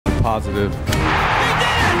positive.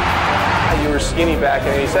 You were skinny back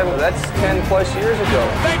in '87. That's 10 plus years ago.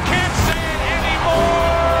 They can't say it anymore.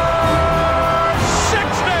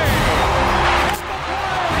 60.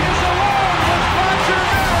 Is alone with Roger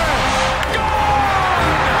Maris. Gone.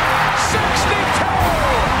 62.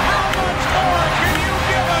 How much more can you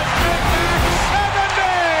give us, Big Mac?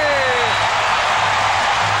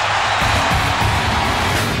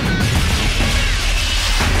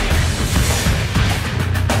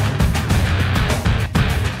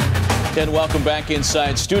 70. And welcome back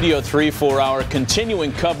inside Studio 3 for our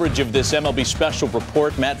continuing coverage of this MLB Special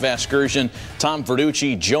Report. Matt Vasgersian, Tom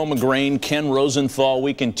Verducci, Joe McGrain, Ken Rosenthal.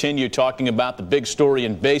 We continue talking about the big story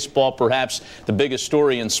in baseball, perhaps the biggest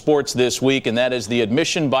story in sports this week, and that is the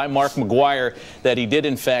admission by Mark McGwire that he did,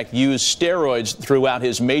 in fact, use steroids throughout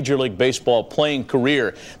his Major League Baseball playing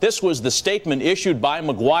career. This was the statement issued by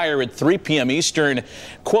McGwire at 3 p.m. Eastern.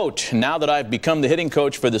 Quote, "Now that I've become the hitting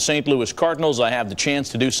coach for the St. Louis Cardinals, I have the chance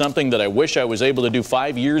to do something that I wish I was able to do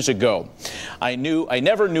 5 years ago. I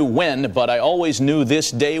never knew when, but I always knew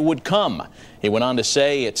this day would come." He went on to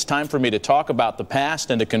say, "It's time for me to talk about the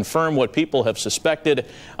past and to confirm what people have suspected.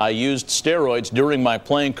 I used steroids during my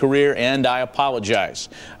playing career, and I apologize.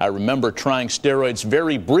 I remember trying steroids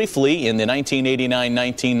very briefly in the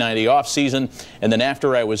 1989-1990 offseason, and then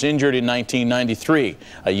after I was injured in 1993,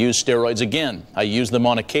 I used steroids again. I used them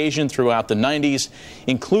on occasion throughout the 90s,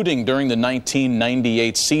 including during the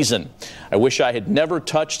 1998 season. I wish I had never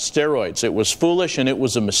touched steroids. It was foolish and it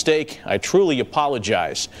was a mistake. I truly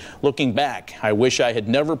apologize. Looking back, I wish I had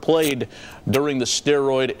never played during the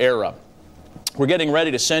steroid era." We're getting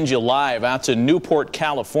ready to send you live out to Newport,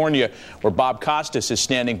 California, where Bob Costas is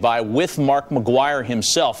standing by with Mark McGwire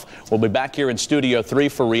himself. We'll be back here in Studio 3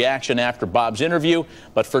 for reaction after Bob's interview.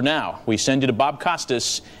 But for now, we send you to Bob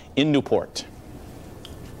Costas in Newport.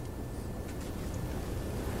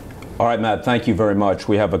 All right, Matt, thank you very much.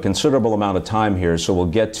 We have a considerable amount of time here, so we'll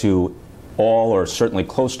get to all, or certainly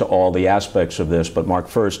close to all, the aspects of this. But Mark,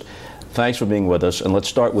 first, thanks for being with us, and let's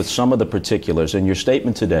start with some of the particulars. In your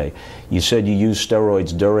statement today, you said you used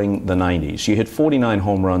steroids during the 90s. You hit 49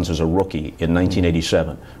 home runs as a rookie in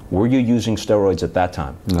 1987. Were you using steroids at that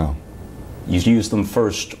time? No. You used them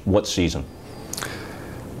first what season?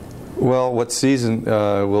 Well, what season?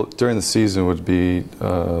 Well, during the season would be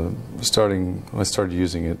starting. I started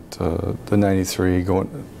using it the '93, the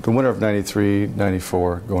winter of '93,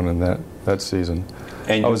 '94, going in that season.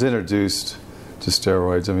 And I was introduced to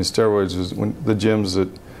steroids. I mean, steroids was when the gyms that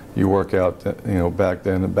you work out. You know, back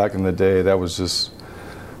then, back in the day, that was it.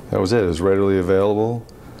 It was readily available.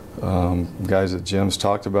 Guys at gyms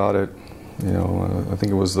talked about it. You know, I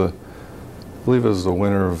think it was I believe it was the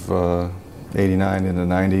winter of '89 into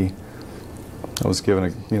 '90. I was given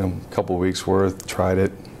a couple of weeks worth, tried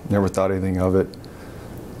it, never thought anything of it,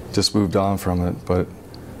 just moved on from it. But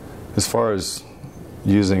as far as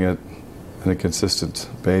using it on a consistent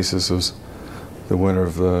basis, it was the winter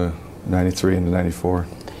of '93 into '94.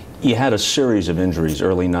 You had a series of injuries,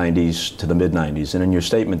 early 90s to the mid 90s, and in your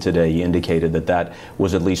statement today you indicated that that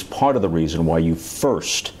was at least part of the reason why you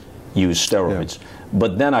first used steroids. Yeah.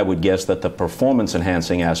 But then I would guess that the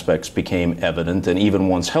performance-enhancing aspects became evident, and even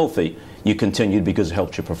once healthy, you continued because it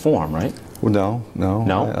helped you perform, right? Well,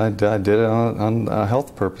 no. I did it on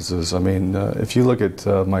health purposes. I mean, if you look at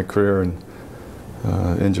my career and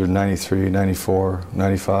injured 93, 94,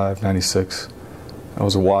 95, 96, I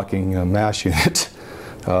was a walking MASH unit.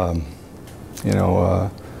 I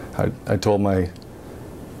told my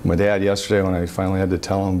dad yesterday when I finally had to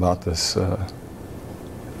tell him about this.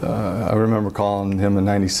 I remember calling him in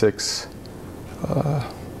 '96.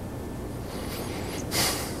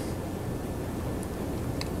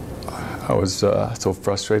 I was so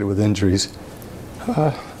frustrated with injuries.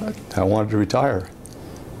 I wanted to retire.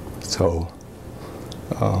 So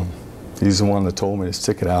he's the one that told me to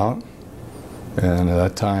stick it out. And at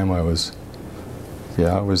that time, I was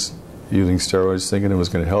using steroids, thinking it was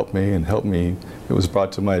going to help me, and it was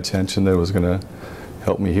brought to my attention that it was going to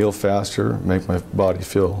help me heal faster, make my body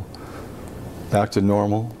feel back to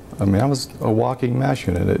normal. I mean, I was a walking MASH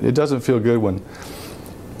unit. It doesn't feel good when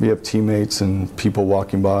you have teammates and people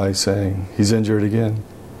walking by saying, "He's injured again."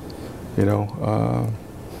 I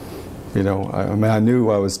mean, I knew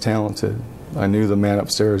I was talented. I knew the man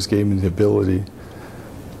upstairs gave me the ability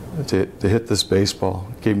to hit this baseball,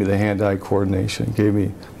 gave me the hand-eye coordination,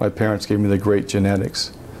 my parents gave me the great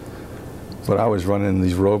genetics. But I was running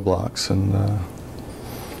these roadblocks, and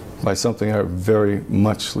by something I very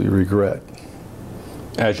muchly regret.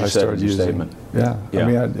 As you said in your statement. Yeah. I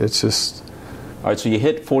mean, it's just, All right, so you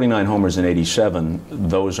hit 49 homers in 87.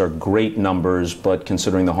 Those are great numbers, but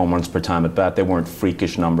considering the home runs per time at bat, they weren't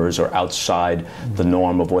freakish numbers or outside the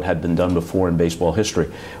norm of what had been done before in baseball history.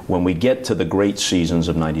 When we get to the great seasons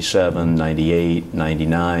of 97, 98,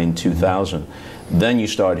 99, 2000, then you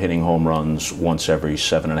start hitting home runs once every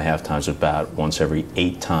 7.5 times at bat, once every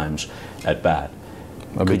 8 times at bat.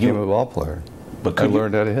 I became a ball player. But I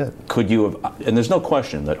learned how to hit. Could you have, and there's no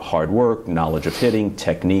question that hard work, knowledge of hitting,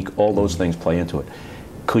 technique, all those things play into it.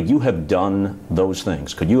 Could you have done those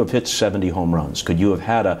things? Could you have hit 70 home runs? Could you have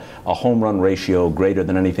had a home run ratio greater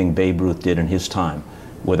than anything Babe Ruth did in his time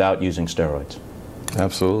without using steroids?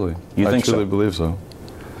 Absolutely. You think so? I truly believe so.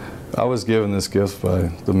 I was given this gift by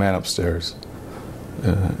the man upstairs.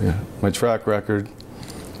 Yeah. My track record,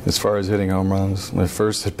 as far as hitting home runs, my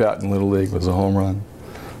first at bat in Little League was a home run.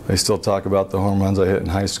 I still talk about the home runs I hit in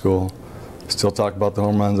high school. Still talk about the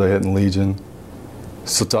home runs I hit in Legion.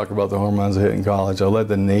 Still talk about the home runs I hit in college. I led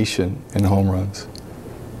the nation in home runs.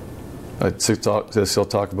 I still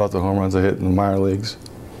talk about the home runs I hit in the minor leagues.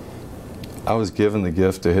 I was given the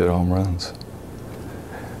gift to hit home runs.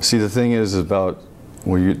 See, the thing is about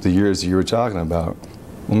the years you were talking about.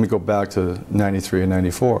 Let me go back to 93 and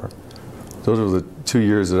 94. Those were the 2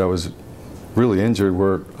 years that I was really injured,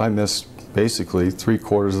 where I missed basically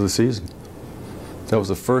 3/4 of the season. That was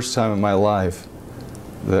the first time in my life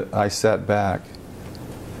that I sat back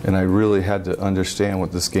and I really had to understand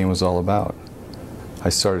what this game was all about. I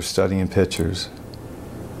started studying pitchers.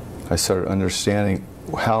 I started understanding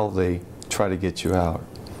how they try to get you out.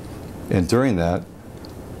 And during that,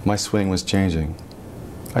 my swing was changing.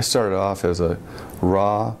 I started off as a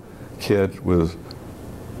raw kid with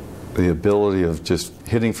the ability of just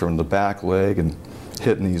hitting from the back leg and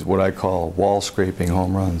hitting these what I call wall scraping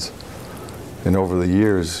home runs. And over the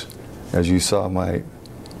years, as you saw, my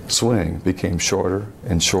swing became shorter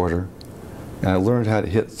and shorter, and I learned how to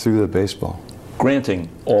hit through the baseball. Granting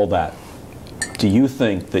all that, do you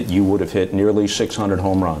think that you would have hit nearly 600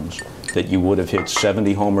 home runs, that you would have hit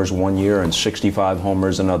 70 homers one year and 65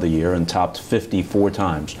 homers another year and topped 54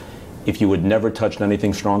 times if you had never touched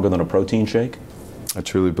anything stronger than a protein shake? I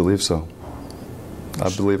truly believe so. I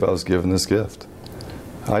believe I was given this gift.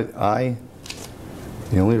 The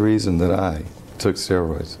only reason that I took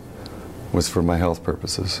steroids was for my health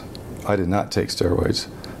purposes. I did not take steroids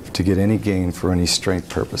to get any gain for any strength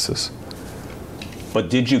purposes. But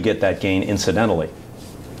did you get that gain incidentally?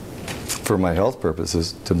 For my health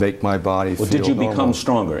purposes, to make my body feel Well, did you normal. become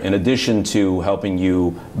stronger? In addition to helping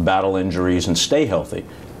you battle injuries and stay healthy,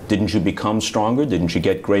 didn't you become stronger? Didn't you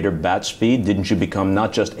get greater bat speed? Didn't you become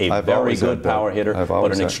not just a very good power hitter,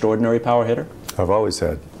 but an extraordinary power hitter? I've always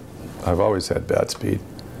had bat speed.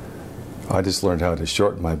 I just learned how to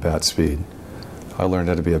shorten my bat speed. I learned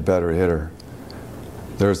how to be a better hitter.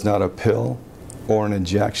 There's not a pill or an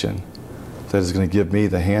injection that is going to give me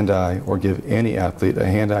the hand-eye or give any athlete a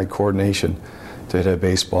hand-eye coordination to hit a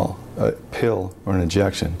baseball. A pill or an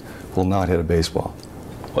injection will not hit a baseball.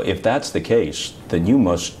 Well, if that's the case, then you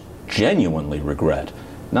must genuinely regret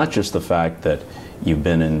not just the fact that you've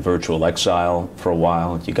been in virtual exile for a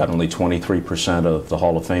while, you got only 23% of the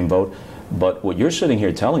Hall of Fame vote, but what you're sitting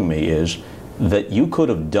here telling me is that you could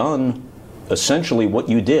have done essentially what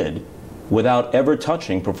you did without ever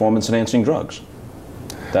touching performance-enhancing drugs.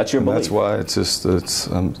 That's your belief. That's why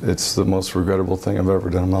it's the most regrettable thing I've ever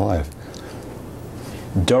done in my life.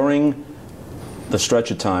 During the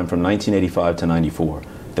stretch of time from 1985 to 94,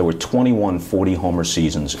 there were 21 40-homer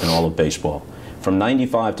seasons in all of baseball. From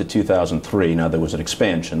 95 to 2003, now there was an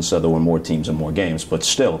expansion, so there were more teams and more games, but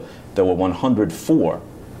still, there were 104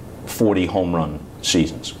 40-home run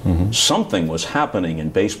seasons. Mm-hmm. Something was happening in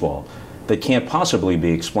baseball that can't possibly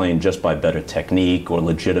be explained just by better technique or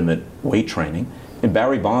legitimate weight training. And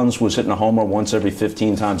Barry Bonds was hitting a homer once every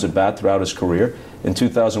 15 times at bat throughout his career. In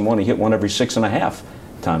 2001, he hit one every 6.5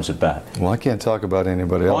 times at bat. Well, I can't talk about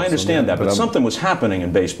anybody else. Well, I understand that, but something was happening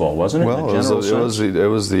in baseball, wasn't it? Well, it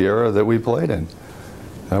was the era that we played in.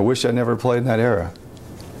 I wish I never played in that era.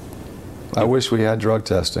 I wish we had drug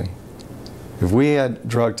testing. If we had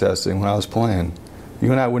drug testing when I was playing,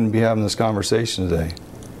 you and I wouldn't be having this conversation today.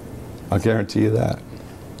 I'll guarantee you that.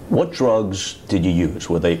 What drugs did you use?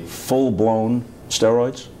 Were they full-blown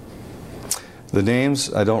steroids? The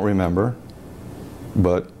names I don't remember,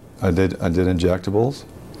 but I did injectables.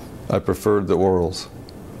 I preferred the orals.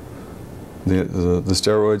 The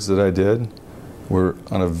steroids that I did were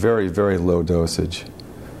on a very, very low dosage.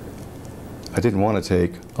 I didn't want to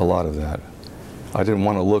take a lot of that. I didn't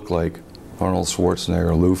want to look like Arnold Schwarzenegger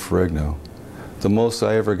or Lou Ferrigno. The most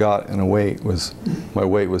I ever got in my weight was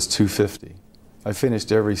 250. I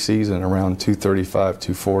finished every season around 235,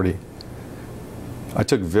 240. I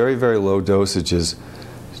took very, very low dosages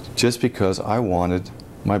just because I wanted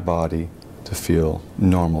my body to feel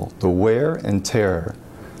normal. The wear and tear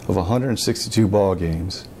of 162 ball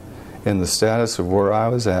games and the status of where I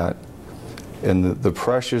was at and the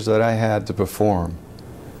pressures that I had to perform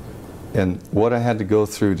and what I had to go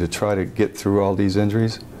through to try to get through all these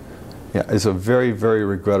injuries, yeah, it's a very, very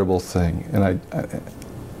regrettable thing. And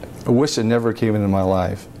I wish it never came into my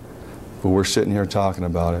life, but we're sitting here talking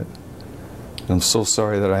about it. And I'm so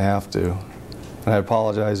sorry that I have to. And I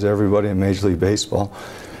apologize to everybody in Major League Baseball.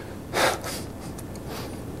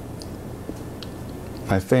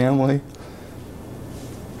 My family,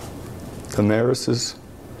 the Marises,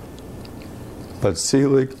 but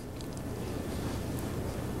Selig.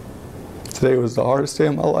 Today was the hardest day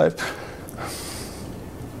of my life.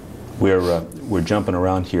 We're jumping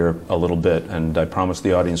around here a little bit, and I promise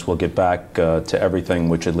the audience we'll get back to everything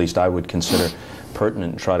which at least I would consider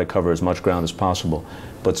pertinent and try to cover as much ground as possible.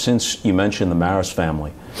 But since you mentioned the Maris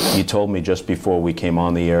family, you told me just before we came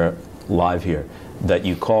on the air live here that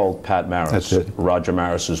you called Pat Maris, Roger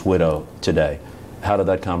Maris's widow, today. How did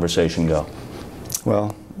that conversation go?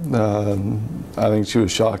 Well, I think she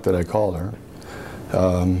was shocked that I called her.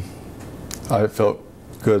 I felt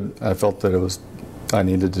good. I felt that I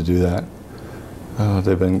needed to do that.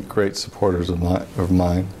 They've been great supporters of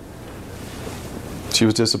mine. She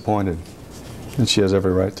was disappointed, and she has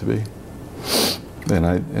every right to be. And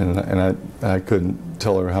I couldn't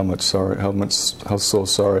tell her how so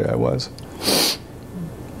sorry I was.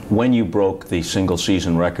 When you broke the single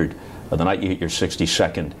season record, the night you hit your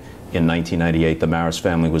 62nd in 1998, the Maris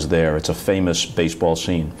family was there. It's a famous baseball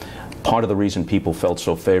scene. Part of the reason people felt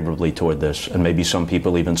so favorably toward this, and maybe some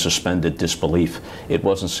people even suspended disbelief, it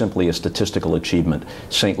wasn't simply a statistical achievement.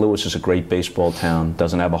 St. Louis is a great baseball town,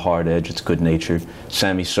 doesn't have a hard edge, it's good-natured.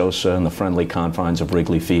 Sammy Sosa in the friendly confines of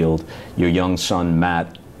Wrigley Field. Your young son,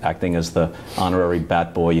 Matt, acting as the honorary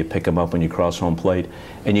bat boy, you pick him up when you cross home plate,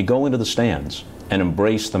 and you go into the stands and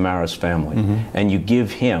embrace the Maris family, and you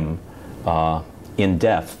give him, in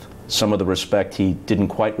death, some of the respect he didn't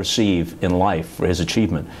quite receive in life for his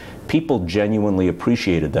achievement. People genuinely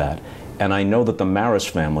appreciated that, and I know that the Maris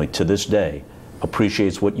family to this day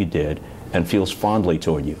appreciates what you did and feels fondly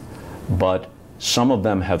toward you. But some of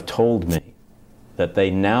them have told me that they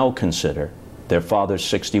now consider their father's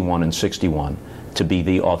 61 and 61 to be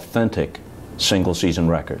the authentic single season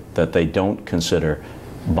record, that they don't consider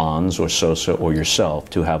Bonds or Sosa or yourself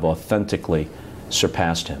to have authentically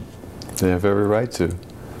surpassed him. They have every right to.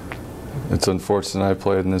 It's unfortunate I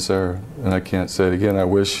played in this era, and I can't say it again. I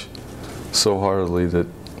wish so heartily that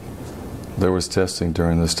there was testing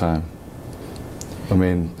during this time. I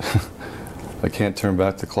mean, I can't turn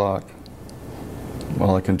back the clock.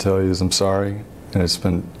 All I can tell you is I'm sorry, and it's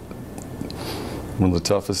been one of the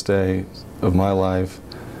toughest days of my life,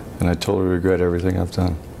 and I totally regret everything I've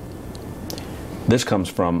done. This comes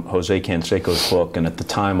from Jose Canseco's book, and at the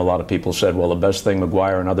time a lot of people said, well, the best thing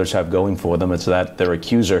McGwire and others have going for them is that their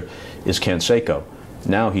accuser is Canseco.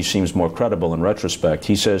 Now he seems more credible in retrospect.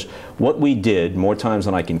 He says, what we did, more times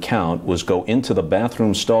than I can count, was go into the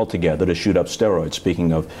bathroom stall together to shoot up steroids,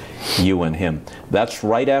 speaking of you and him. That's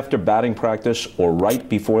right after batting practice or right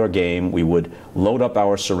before a game. We would load up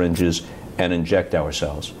our syringes and inject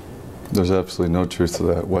ourselves. There's absolutely no truth to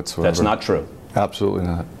that whatsoever. That's not true. Absolutely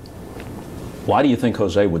not. Why do you think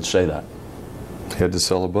Jose would say that? He had to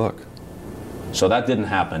sell a book. So that didn't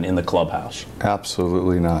happen in the clubhouse?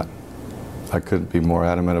 Absolutely not. I couldn't be more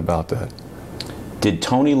adamant about that. Did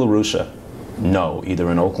Tony La Russa know,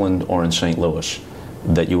 either in Oakland or in St. Louis,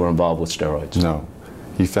 that you were involved with steroids? No.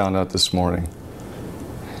 He found out this morning.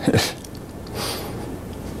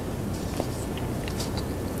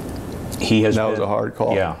 That was a hard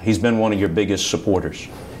call. Yeah, he's been one of your biggest supporters,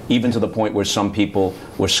 even to the point where some people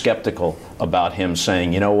were skeptical about him,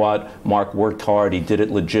 saying, you know what, Mark worked hard, he did it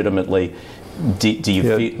legitimately. Did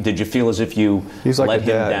you feel as if you let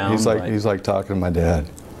him down? He's like talking to my dad.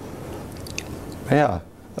 Yeah,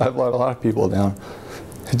 I've let a lot of people down.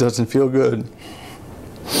 It doesn't feel good.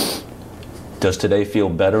 Does today feel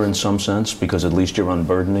better in some sense, because at least you're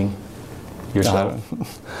unburdening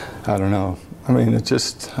yourself? I don't know. I mean, it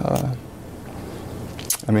just, all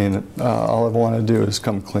I want to do is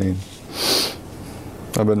come clean.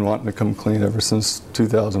 I've been wanting to come clean ever since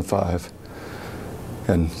 2005.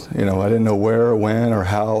 And, you know, I didn't know where or when or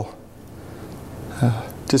how.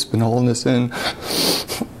 Just been holding this in.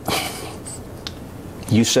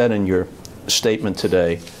 You said in your statement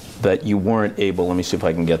today that you weren't able, let me see if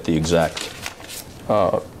I can get the exact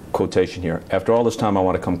quotation here. After all this time, I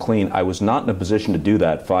want to come clean. I was not in a position to do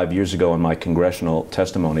that 5 years ago in my congressional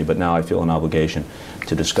testimony, but now I feel an obligation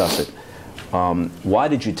to discuss it. Why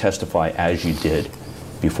did you testify as you did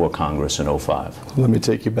before Congress in '05? Let me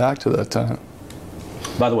take you back to that time.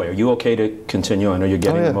 By the way, are you okay to continue? I know you're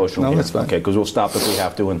getting emotional no, here. that's fine. Okay, because we'll stop if we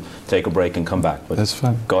have to and take a break and come back. But that's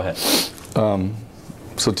fine. Go ahead.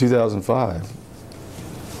 So 2005,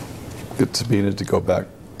 it's needed to go back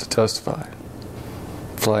to testify.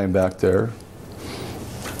 Flying back there,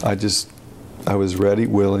 I was ready,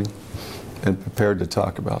 willing, and prepared to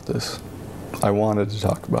talk about this. I wanted to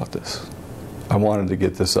talk about this. I wanted to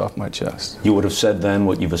get this off my chest. You would have said then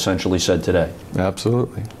what you've essentially said today.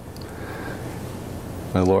 Absolutely.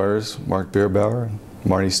 My lawyers, Mark Bierbauer and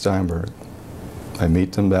Marty Steinberg, I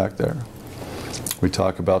meet them back there. We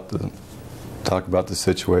talk about the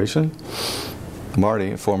situation.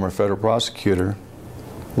 Marty, a former federal prosecutor,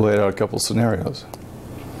 laid out a couple scenarios.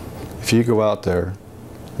 If you go out there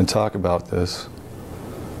and talk about this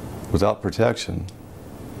without protection,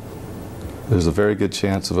 there's a very good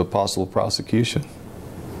chance of a possible prosecution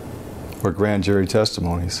or grand jury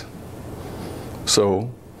testimonies.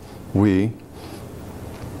 So we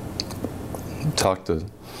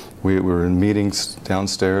were in meetings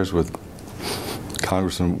downstairs with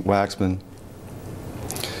Congressman Waxman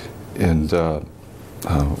and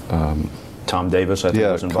Tom Davis, I think,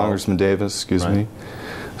 was involved. Congressman Davis, excuse me.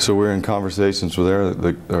 So we're in conversations with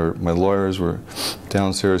my lawyers were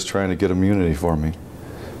downstairs trying to get immunity for me.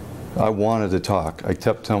 I wanted to talk. I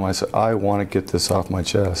kept telling myself, I want to get this off my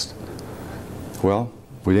chest. Well,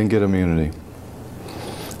 we didn't get immunity.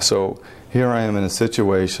 So here I am in a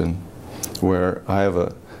situation where I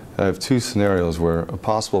have two scenarios where a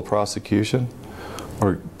possible prosecution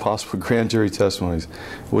or possible grand jury testimonies.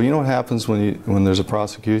 Well, you know what happens when there's a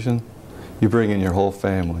prosecution? You bring in your whole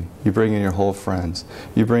family. You bring in your whole friends.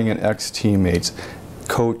 You bring in ex-teammates,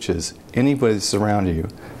 coaches, anybody that's around you.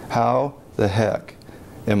 How the heck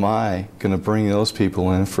am I going to bring those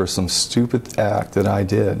people in for some stupid act that I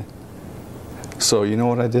did? So you know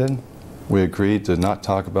what I did? We agreed to not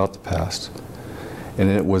talk about the past. And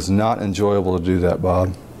it was not enjoyable to do that,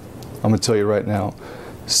 Bob. I'm going to tell you right now,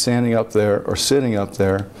 standing up there or sitting up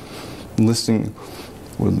there, listening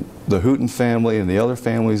with the Hooten family and the other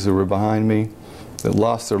families that were behind me that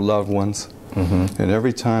lost their loved ones. Mm-hmm. And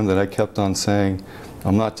every time that I kept on saying,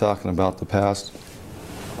 I'm not talking about the past,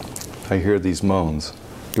 I hear these moans.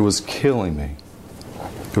 It was killing me.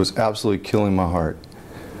 It was absolutely killing my heart.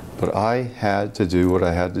 But I had to do what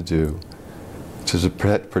I had to do to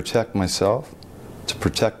protect myself, to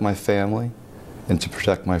protect my family, and to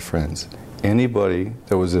protect my friends. Anybody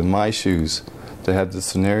that was in my shoes that had the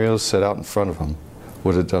scenarios set out in front of them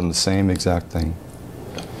would have done the same exact thing.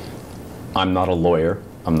 I'm not a lawyer.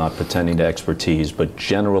 I'm not pretending to expertise, but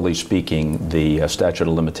generally speaking, the statute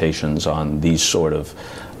of limitations on these sort of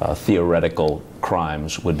theoretical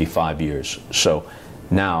crimes would be 5 years. So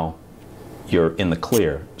now you're in the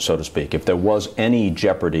clear, so to speak. If there was any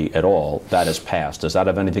jeopardy at all, that has passed. Does that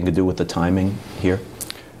have anything to do with the timing here?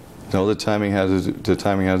 No, the timing had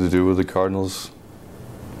to do with the Cardinals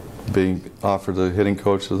being offered the hitting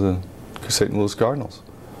coach of the St. Louis Cardinals.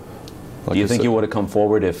 Do you think you would have come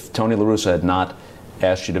forward if Tony La Russa had not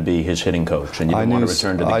asked you to be his hitting coach and you didn't want to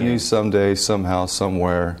return to the game? I knew someday, somehow,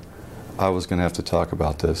 somewhere, I was going to have to talk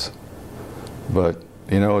about this. But,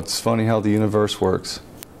 you know, it's funny how the universe works.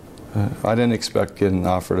 I didn't expect getting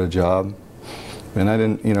offered a job. And I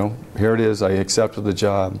didn't, you know, here it is, I accepted the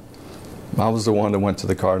job. I was the one that went to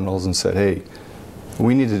the Cardinals and said, hey,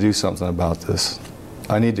 we need to do something about this.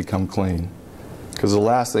 I need to come clean. Because the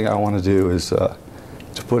last thing I want to do is to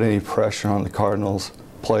put any pressure on the Cardinals,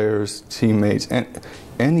 players, teammates, and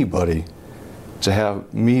anybody to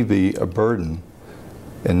have me be a burden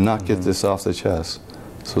and not get this off the chest.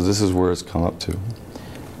 So this is where it's come up to.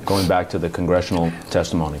 Going back to the congressional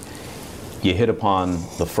testimony, you hit upon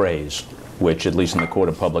the phrase, which at least in the court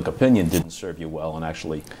of public opinion didn't serve you well and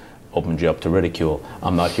actually opened you up to ridicule.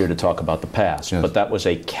 I'm not here to talk about the past, yes. But that was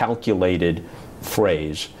a calculated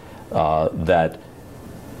phrase that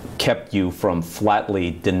kept you from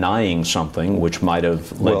flatly denying something, which might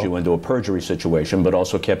have led you into a perjury situation, but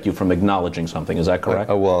also kept you from acknowledging something. Is that correct?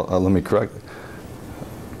 Let me correct it.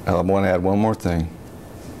 I want to add one more thing.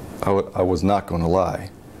 I was not going to lie.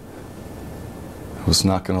 I was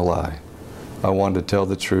not going to lie. I wanted to tell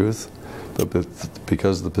the truth, but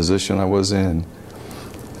because of the position I was in,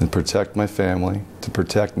 and protect my family, to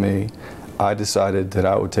protect me, I decided that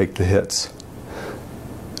I would take the hits.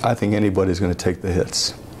 I think anybody's going to take the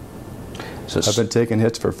hits. So I've been taking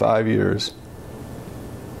hits for 5 years.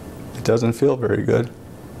 It doesn't feel very good.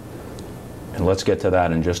 And let's get to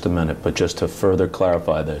that in just a minute, but just to further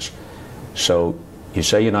clarify this. So you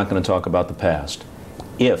say you're not going to talk about the past.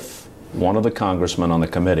 If one of the congressmen on the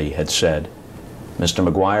committee had said, Mr.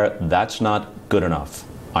 McGwire, that's not good enough.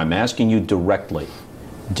 I'm asking you directly,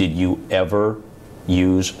 did you ever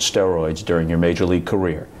use steroids during your major league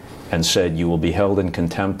career? And said you will be held in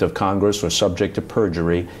contempt of Congress or subject to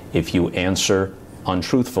perjury if you answer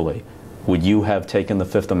untruthfully. Would you have taken the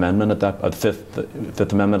Fifth Amendment at that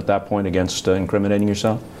Fifth Amendment at that point against incriminating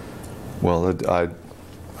yourself? Well,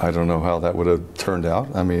 I don't know how that would have turned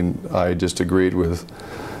out. I mean, I just agreed with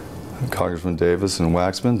Congressman Davis and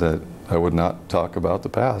Waxman that I would not talk about the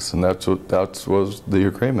past, and that was the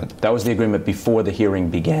agreement. That was the agreement before the hearing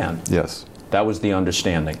began? Yes. That was the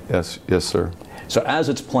understanding? Yes, sir. So as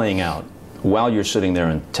it's playing out, while you're sitting there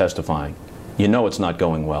and testifying, you know it's not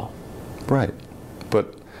going well. Right.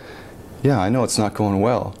 But, yeah, I know it's not going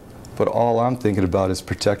well, but all I'm thinking about is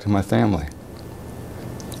protecting my family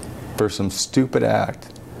for some stupid act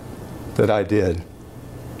that I did.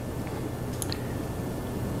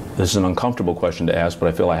 This is an uncomfortable question to ask, but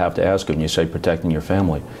I feel I have to ask it when you say protecting your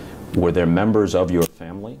family. Were there members of your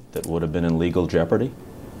family that would have been in legal jeopardy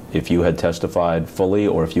if you had testified fully,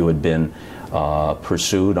 or if you had been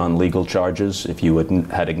pursued on legal charges, if you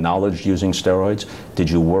had acknowledged using steroids? Did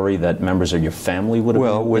you worry that members of your family would have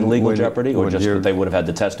been in legal jeopardy, or just that they would have had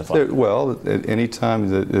to testify? Well, at any time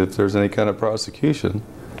that if there's any kind of prosecution,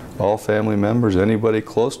 all family members, anybody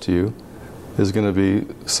close to you, is going to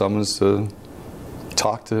be summoned to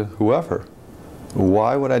talk to whoever.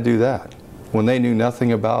 Why would I do that when they knew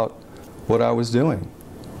nothing about what I was doing?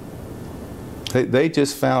 They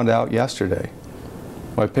just found out yesterday.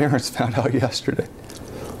 My parents found out yesterday.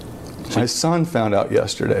 My son found out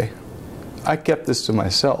yesterday. I kept this to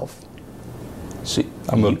myself. See,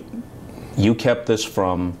 you kept this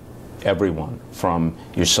from everyone, from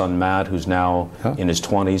your son Matt, who's now in his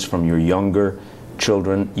 20s, from your younger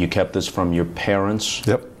children. You kept this from your parents.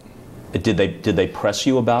 Yep. Did they press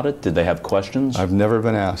you about it? Did they have questions? I've never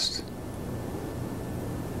been asked.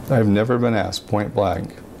 I've never been asked point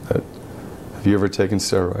blank that, have you ever taken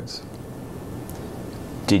steroids?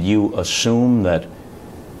 Did you assume that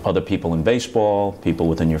other people in baseball, people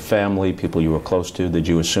within your family, people you were close to, did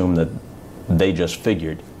you assume that they just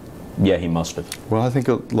figured, yeah, he must have? Well, I think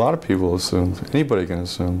a lot of people assume. Anybody can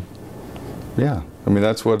assume. Yeah. I mean,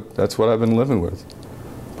 that's what I've been living with.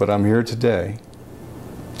 But I'm here today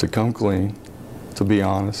to come clean, to be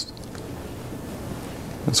honest.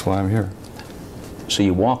 That's why I'm here. So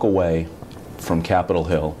you walk away from Capitol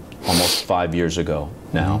Hill almost 5 years ago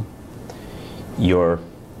now. You're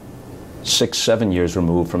 6, 7 years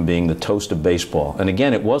removed from being the toast of baseball. And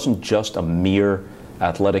again, it wasn't just a mere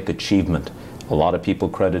athletic achievement. A lot of people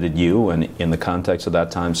credited you, and in the context of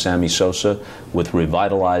that time, Sammy Sosa, with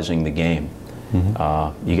revitalizing the game.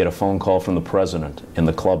 You get a phone call from the president in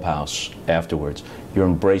the clubhouse afterwards. You're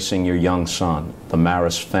embracing your young son, the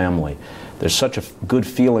Maris family. There's such a good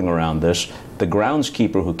feeling around this. The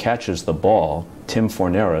groundskeeper who catches the ball, Tim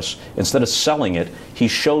Forneris, instead of selling it, he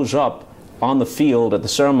shows up on the field at the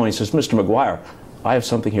ceremony and says, Mr. McGwire, I have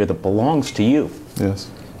something here that belongs to you. Yes.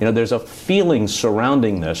 You know, there's a feeling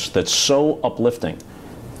surrounding this that's so uplifting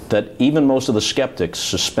that even most of the skeptics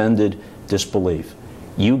suspended disbelief.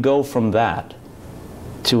 You go from that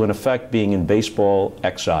to, in effect, being in baseball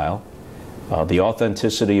exile, the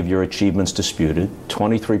authenticity of your achievements disputed,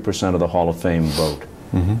 23% of the Hall of Fame vote.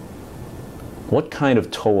 What kind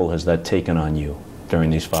of toll has that taken on you during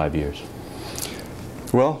these 5 years?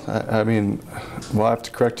 Well, I mean, well, I have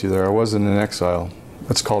to correct you there. I wasn't in exile.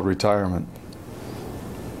 That's called retirement.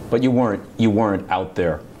 But you weren't out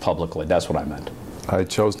there publicly. That's what I meant. I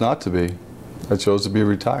chose not to be. I chose to be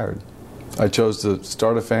retired. I chose to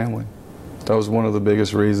start a family. That was one of the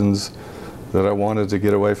biggest reasons that I wanted to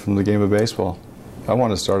get away from the game of baseball. I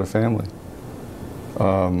wanted to start a family.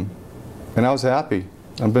 And I was happy.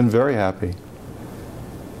 I've been very happy.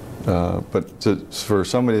 But for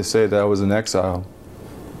somebody to say that I was in exile,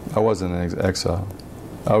 I wasn't in exile.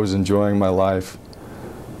 I was enjoying my life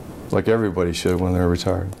like everybody should when they're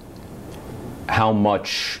retired. How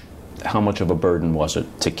much of a burden was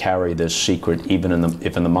it to carry this secret, even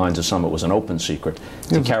if in the minds of some it was an open secret,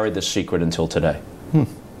 to carry this secret until today? I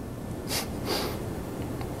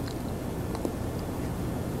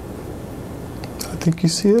think you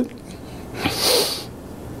see it.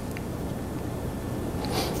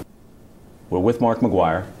 We're with Mark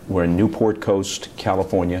McGwire. We're in Newport Coast,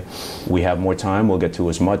 California. We have more time. We'll get to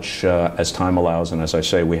as much as time allows. And as I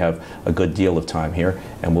say, we have a good deal of time here.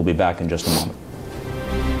 And we'll be back in just a moment.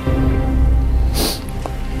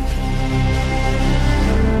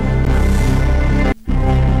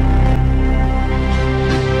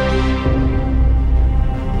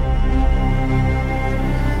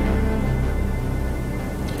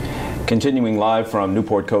 Continuing live from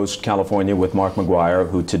Newport Coast, California with Mark McGwire,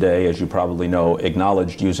 who today, as you probably know,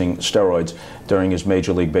 acknowledged using steroids during his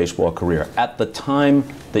Major League Baseball career. At the time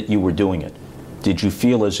that you were doing it, did you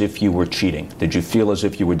feel as if you were cheating? Did you feel as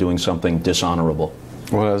if you were doing something dishonorable?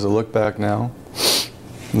 Well, as I look back now,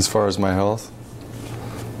 as far as my health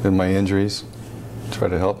and my injuries, try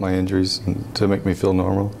to help my injuries and to make me feel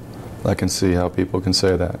normal, I can see how people can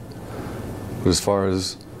say that. But as far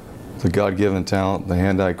as the God-given talent, the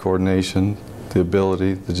hand-eye coordination, the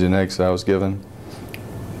ability, the genetics I was given,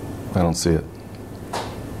 I don't see it.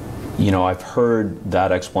 You know, I've heard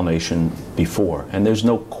that explanation before, and there's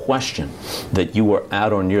no question that you were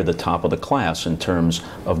at or near the top of the class in terms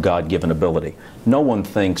of God-given ability. No one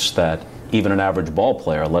thinks that even an average ball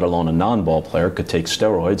player, let alone a non-ball player, could take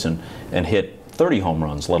steroids and hit 30 home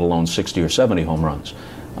runs, let alone 60 or 70 home runs.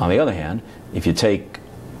 On the other hand, if you take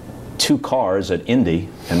two cars at Indy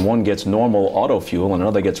and one gets normal auto fuel and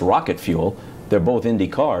another gets rocket fuel, they're both Indy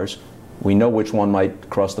cars, we know which one might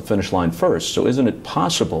cross the finish line first. So isn't it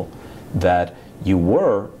possible that you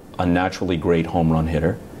were a naturally great home run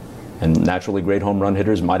hitter, and naturally great home run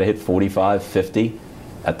hitters might have hit 45, 50,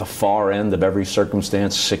 at the far end of every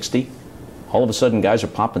circumstance 60? All of a sudden guys are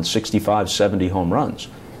popping 65, 70 home runs.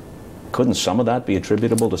 Couldn't some of that be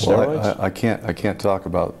attributable to steroids? Well, I can't talk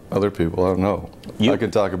about other people. I don't know. You? I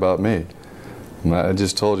can talk about me. I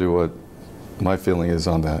just told you what my feeling is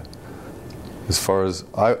on that. As far as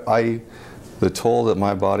the toll that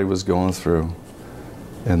my body was going through,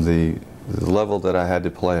 and the level that I had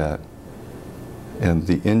to play at, and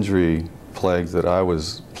the injury plague that I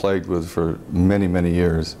was plagued with for many, many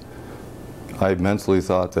years, I mentally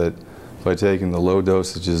thought that by taking the low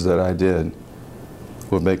dosages that I did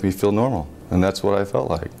would make me feel normal, and that's what I felt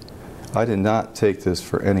like. I did not take this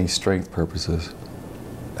for any strength purposes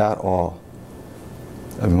at all.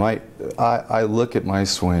 I look at my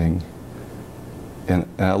swing and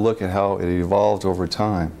I look at how it evolved over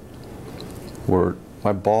time, where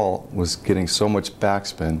my ball was getting so much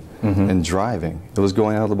backspin and driving. It was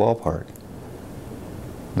going out of the ballpark.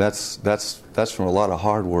 That's from a lot of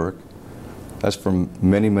hard work. That's from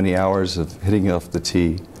many, many hours of hitting off the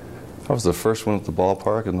tee. I was the first one at the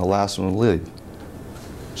ballpark and the last one to leave.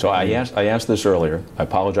 So I asked this earlier. I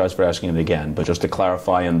apologize for asking it again, but just to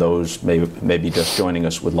clarify, and those maybe just joining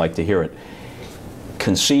us would like to hear it.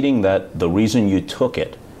 Conceding that the reason you took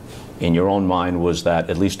it in your own mind was that,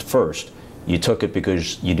 at least first, you took it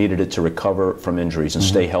because you needed it to recover from injuries and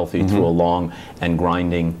stay healthy through a long and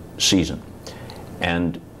grinding season.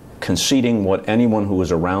 And conceding what anyone who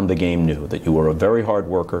was around the game knew, that you were a very hard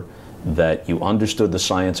worker, that you understood the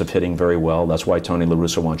science of hitting very well. That's why Tony La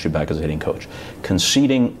Russa wants you back as a hitting coach.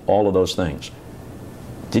 Conceding all of those things,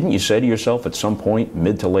 didn't you say to yourself at some point,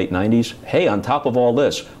 mid to late 90s, hey, on top of all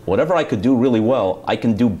this, whatever I could do really well, I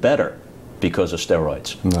can do better because of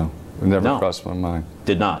steroids? No, it never crossed my mind.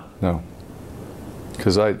 Did not? No.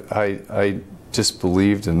 Because I just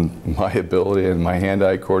believed in my ability and my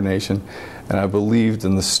hand-eye coordination, and I believed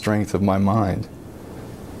in the strength of my mind.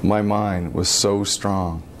 My mind was so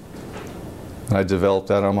strong. And I developed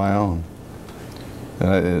that on my own.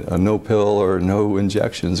 And a no pill or no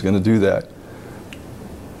injection is going to do that.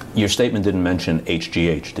 Your statement didn't mention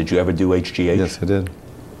HGH. Did you ever do HGH? Yes, I did.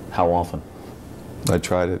 How often? I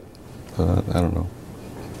tried it, I don't know,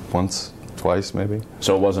 once, twice maybe.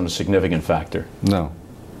 So it wasn't a significant factor? No.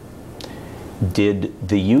 Did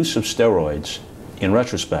the use of steroids, in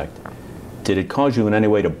retrospect, did it cause you in any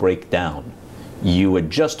way to break down? You had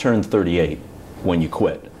just turned 38 when you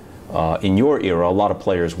quit. In your era, a lot of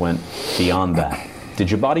players went beyond that. Did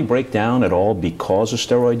your body break down at all because of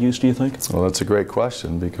steroid use, do you think? Well, that's a great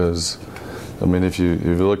question, because, I mean, if you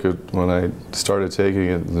look at when I started taking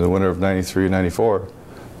it in the winter of '93, '94,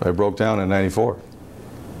 I broke down in '94.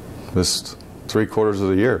 Missed 3/4 of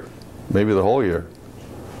the year, maybe the whole year.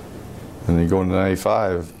 And then you go into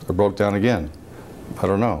 '95, I broke down again. I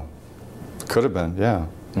don't know. Could have been, yeah.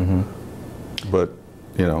 But,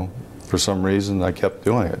 you know, for some reason, I kept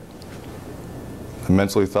doing it. I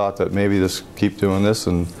mentally thought that maybe just keep doing this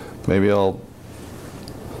and maybe I'll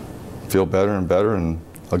feel better and better and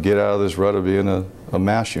I'll get out of this rut of being a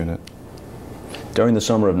MASH unit. During the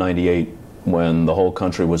summer of '98, when the whole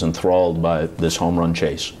country was enthralled by this home run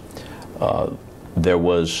chase, there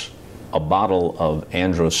was a bottle of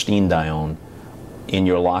androstenedione in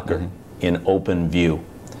your locker in open view.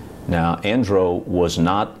 Now, andro was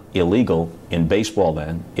not illegal in baseball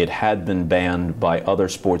then. It had been banned by other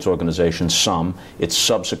sports organizations, some. It's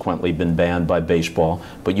subsequently been banned by baseball,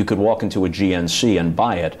 but you could walk into a GNC and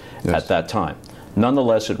buy it at that time.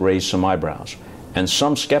 Nonetheless, it raised some eyebrows. And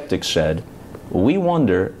some skeptics said, We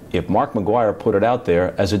wonder if Mark McGwire put it out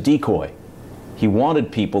there as a decoy. He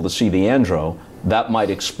wanted people to see the andro. That might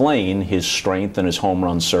explain his strength and his home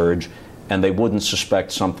run surge, and they wouldn't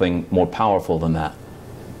suspect something more powerful than that.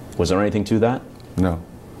 Was there anything to that? No.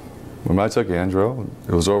 When I took andro,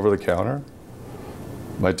 it was over the counter.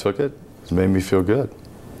 I took it. It made me feel good.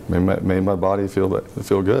 Made my body feel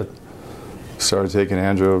good. Started taking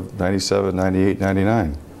andro 97, 98,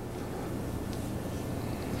 99.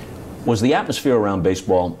 Was the atmosphere around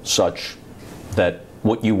baseball such that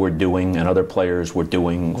what you were doing and other players were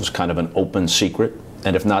doing was kind of an open secret?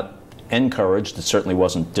 And if not encouraged, it certainly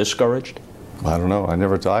wasn't discouraged? I don't know.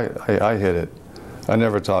 I hid it. I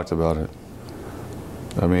never talked about it.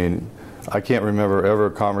 I mean, I can't remember ever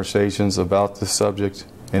conversations about this subject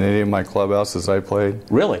in any of my clubhouses I played.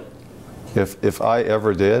 Really? If I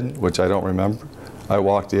ever did, which I don't remember, I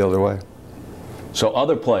walked the other way. So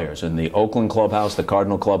other players in the Oakland clubhouse, the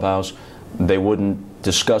Cardinal clubhouse, they wouldn't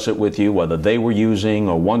discuss it with you, whether they were using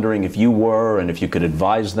or wondering if you were, and if you could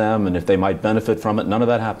advise them and if they might benefit from it? None of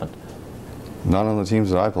that happened? Not on the teams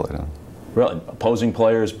that I played on. Really? Opposing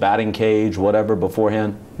players, batting cage, whatever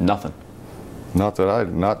beforehand? Nothing? Not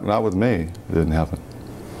with me. It didn't happen.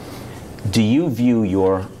 Do you view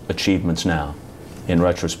your achievements now, in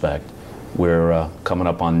retrospect? We're coming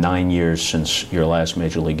up on 9 years since your last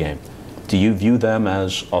Major League game. Do you view them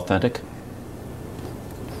as authentic?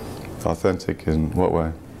 Authentic in what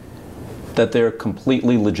way? That they're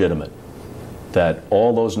completely legitimate. That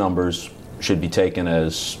all those numbers should be taken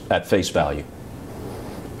as at face value.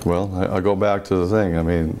 Well, I go back to the thing. I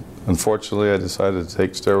mean, unfortunately, I decided to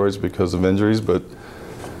take steroids because of injuries, but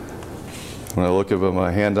when I look at my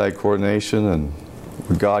hand-eye coordination and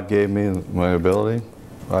what God gave me and my ability,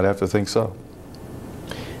 I'd have to think so.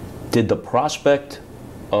 Did the prospect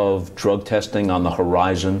of drug testing on the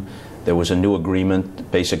horizon, there was a new agreement,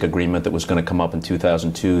 basic agreement that was going to come up in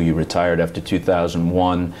 2002. You retired after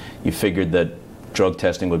 2001. You figured that drug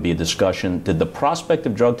testing would be a discussion. Did the prospect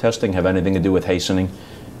of drug testing have anything to do with hastening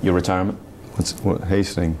your retirement? What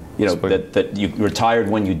hastening? You know, that you retired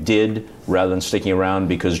when you did rather than sticking around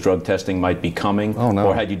because drug testing might be coming? Oh, no.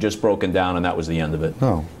 Or had you just broken down and that was the end of it?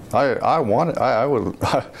 No. I would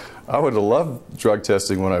have loved drug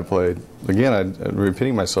testing when I played. Again, I'm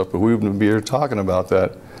repeating myself, but we wouldn't be here talking about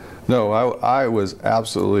that. No, I was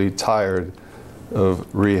absolutely tired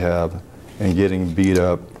of rehab and getting beat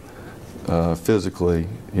up physically.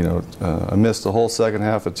 You know, I missed the whole second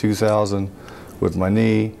half of 2000 with my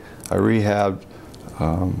knee. I rehabbed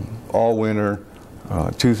all winter.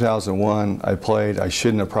 2001, I played. I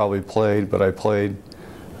shouldn't have probably played, but I played.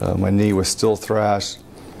 My knee was still thrashed.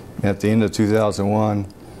 At the end of 2001,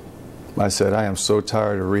 I said, I am so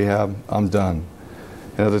tired of rehab, I'm done.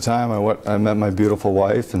 And at the time, I met my beautiful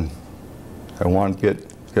wife, and I wanted to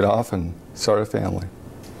get off and start a family.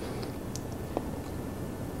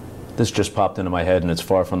 This just popped into my head, and it's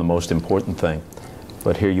far from the most important thing.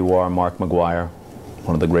 But here you are, Mark McGwire,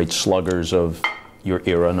 one of the great sluggers of your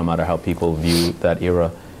era, no matter how people view that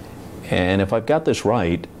era. And if I've got this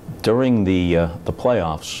right, during the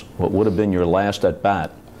playoffs, what would have been your last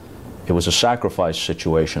at-bat, it was a sacrifice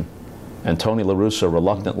situation, and Tony La Russa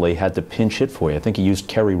reluctantly had to pinch hit for you. I think he used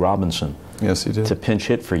Kerry Robinson. Yes, he did. To pinch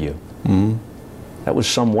hit for you. Mm-hmm. That was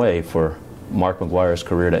some way for Mark McGwire's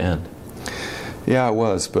career to end. Yeah, it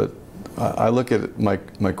was, but I look at my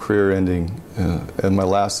career ending and my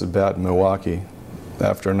last at-bat in Milwaukee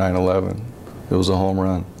after 9/11. It was a home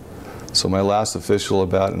run. So my last official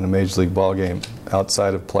at-bat in a Major League ball game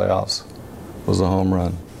outside of playoffs was a home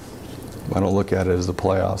run. I don't look at it as the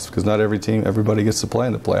playoffs because not everybody gets to play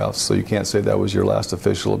in the playoffs, so you can't say that was your last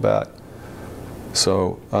official at bat.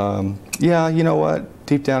 So, yeah, you know what?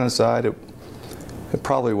 Deep down inside, it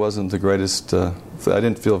probably wasn't the greatest. I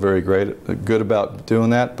didn't feel very good about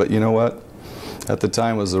doing that, but you know what? At the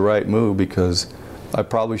time, it was the right move because I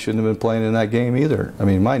probably shouldn't have been playing in that game either. I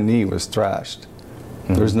mean, my knee was thrashed.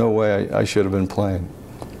 Mm-hmm. There's no way I should have been playing.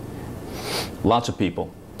 Lots of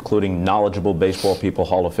people, including knowledgeable baseball people,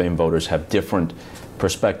 Hall of Fame voters, have different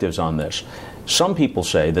perspectives on this. Some people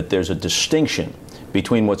say that there's a distinction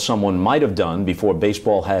between what someone might have done before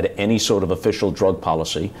baseball had any sort of official drug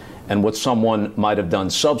policy and what someone might have done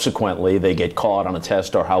subsequently. They get caught on a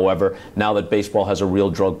test or however, now that baseball has a real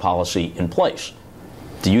drug policy in place.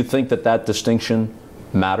 Do you think that that distinction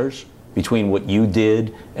matters between what you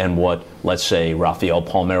did and what, let's say, Rafael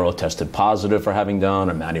Palmeiro tested positive for having done,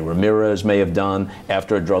 or Manny Ramirez may have done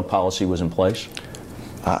after a drug policy was in place?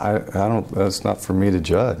 I don't. That's not for me to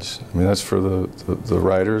judge. I mean, that's for the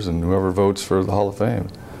writers and whoever votes for the Hall of Fame.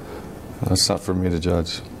 That's not for me to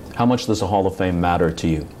judge. How much does the Hall of Fame matter to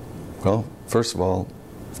you? Well, first of all,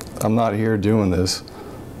 I'm not here doing this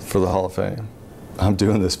for the Hall of Fame. I'm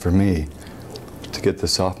doing this for me, to get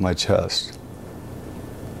this off my chest.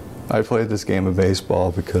 I played this game of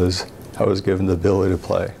baseball because I was given the ability to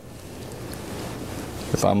play.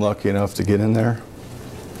 If I'm lucky enough to get in there,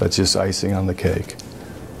 that's just icing on the cake.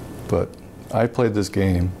 But I played this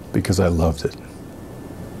game because I loved it.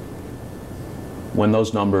 When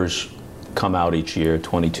those numbers come out each year,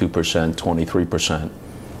 22%, 23%,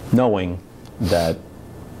 knowing that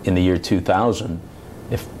in the year 2000,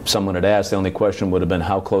 if someone had asked, the only question would have been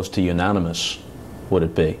how close to unanimous would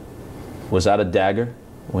it be? Was that a dagger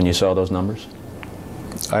when you saw those numbers?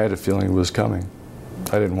 I had a feeling it was coming.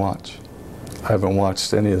 I didn't watch. I haven't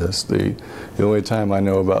watched any of this. The only time I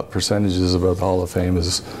know about percentages about the Hall of Fame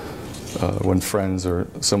is when friends or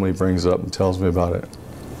somebody brings it up and tells me about it.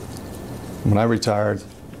 When I retired,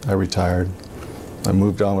 I retired. I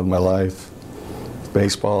moved on with my life.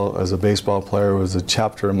 Baseball, as a baseball player, was a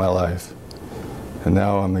chapter in my life. And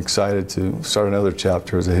now I'm excited to start another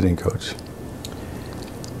chapter as a hitting coach.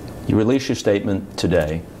 You released your statement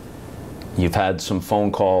today. You've had some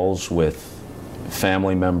phone calls with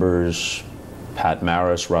family members, Pat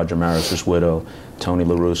Maris, Roger Maris's widow, Tony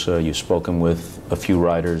La Russa. You've spoken with a few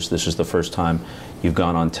writers. This is the first time you've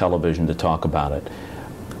gone on television to talk about it.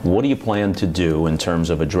 What do you plan to do in terms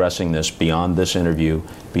of addressing this beyond this interview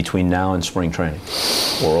between now and spring training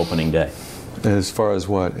or opening day? As far as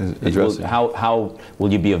what? Addressing? How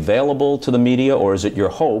will you be available to the media, or is it your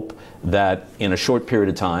hope that in a short period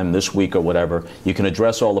of time, this week or whatever, you can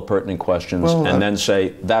address all the pertinent questions and then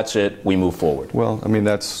say, that's it, we move forward? Well, I mean,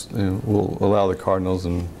 that's, we'll allow the Cardinals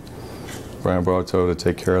and Brian Bartow to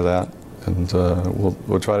take care of that, and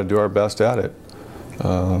we'll try to do our best at it.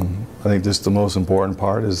 I think just the most important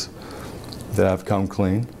part is that I've come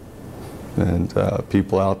clean, and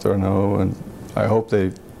people out there know, and I hope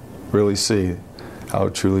they really see how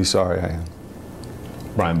truly sorry I am.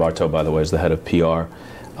 Brian Bartow, by the way, is the head of PR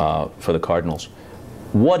for the Cardinals.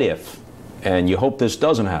 What if, and you hope this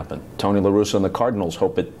doesn't happen, Tony La Russa and the Cardinals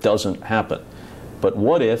hope it doesn't happen, but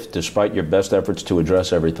what if, despite your best efforts to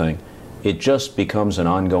address everything, it just becomes an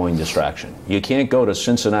ongoing distraction? You can't go to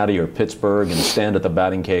Cincinnati or Pittsburgh and stand at the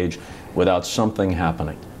batting cage without something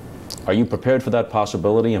happening. Are you prepared for that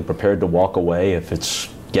possibility and prepared to walk away if it's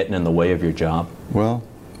getting in the way of your job? Well,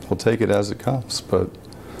 we'll take it as it comes, but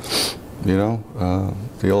you know,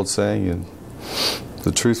 the old saying,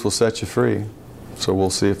 the truth will set you free. So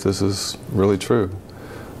we'll see if this is really true.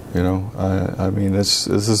 You know, I mean, this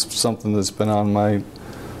is something that's been on my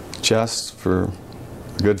chest for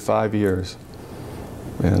a good 5 years,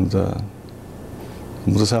 and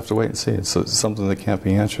we'll just have to wait and see. It's something that can't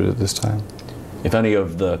be answered at this time. If any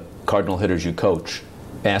of the Cardinal hitters you coach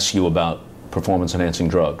ask you about performance-enhancing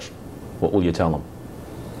drugs, what will you tell them?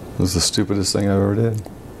 It was the stupidest thing I ever did.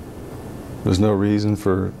 There's no reason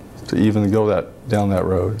to even go down that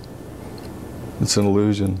road. It's an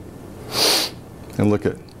illusion. And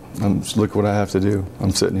look what I have to do.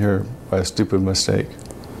 I'm sitting here by a stupid mistake.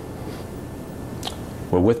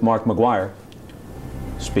 We're with Mark McGwire,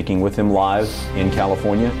 speaking with him live in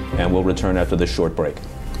California, and we'll return after this short break.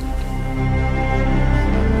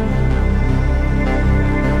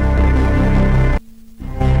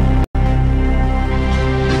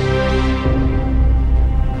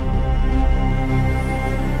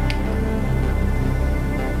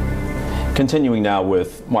 Continuing now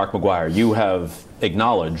with Mark McGwire, you have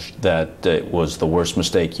acknowledged that it was the worst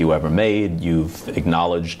mistake you ever made. You've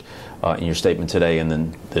acknowledged in your statement today and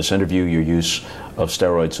then this interview your use of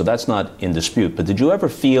steroids, so that's not in dispute. But did you ever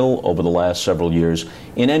feel over the last several years,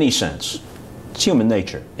 in any sense, it's human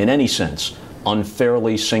nature, in any sense,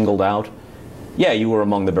 unfairly singled out? Yeah, you were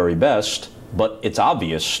among the very best, but it's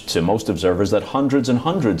obvious to most observers that hundreds and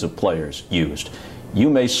hundreds of players used. You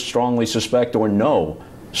may strongly suspect or know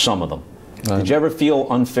some of them. Did you ever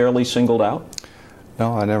feel unfairly singled out?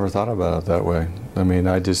 No, I never thought about it that way. I mean,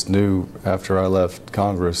 I just knew after I left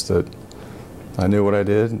Congress that I knew what I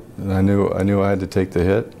did, and I knew I had to take the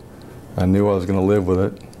hit. I knew I was going to live with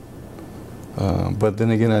it. But then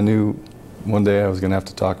again, I knew one day I was going to have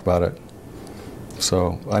to talk about it.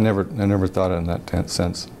 So I never thought it in that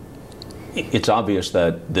sense. It's obvious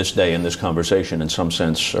that this day and this conversation, in some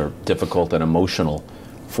sense, are difficult and emotional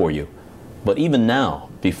for you. But even now,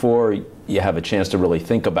 before you have a chance to really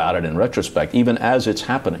think about it in retrospect, even as it's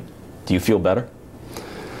happening, do you feel better?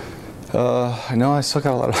 No, I still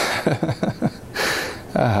got a lot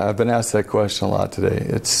of I've been asked that question a lot today.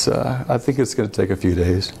 I think it's going to take a few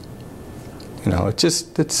days. You know,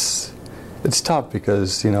 it's tough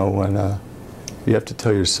because, you know, when you have to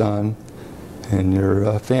tell your son and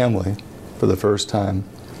your family for the first time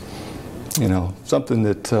you know, something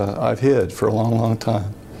that I've hid for a long, long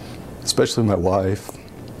time, especially my wife,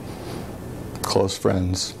 close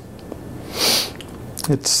friends.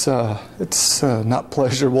 It's not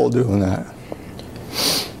pleasurable doing that.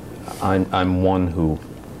 I'm one who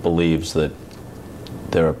believes that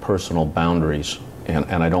there are personal boundaries,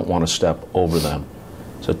 and I don't want to step over them.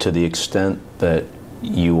 So to the extent that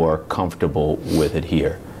you are comfortable with it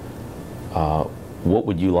here, what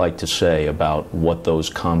would you like to say about what those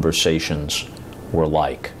conversations were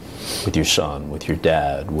like with your son, with your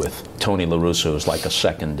dad, with Tony La Russa, who's like a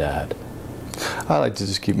second dad? I like to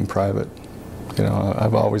just keep them private. You know,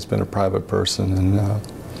 I've always been a private person, and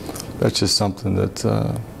that's just something that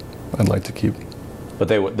I'd like to keep. But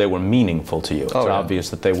they were meaningful to you. It's obvious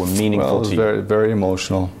that they were meaningful to you. Well, it was very, very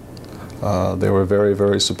emotional. They were very,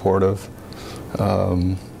 very supportive.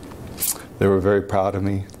 They were very proud of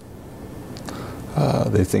me.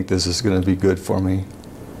 They think this is going to be good for me.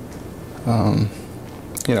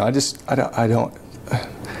 You know, I just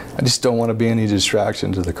don't want to be any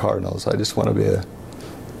distraction to the Cardinals. I just want to be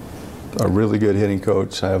a really good hitting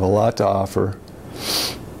coach. I have a lot to offer,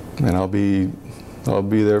 and I'll be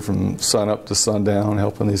there from sun up to sundown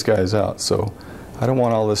helping these guys out. So I don't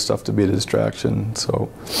want all this stuff to be a distraction.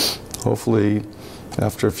 So hopefully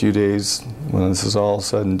after a few days, when this is all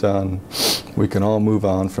said and done, we can all move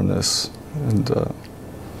on from this. And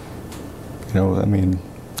you know, I mean,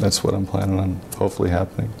 that's what I'm planning on hopefully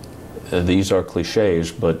happening. These are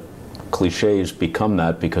cliches, but cliches become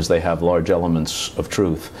that because they have large elements of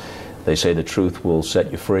truth. They say the truth will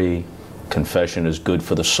set you free. Confession is good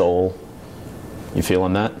for the soul. You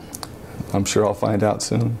feeling that? I'm sure I'll find out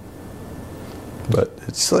soon. But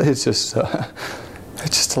it's just a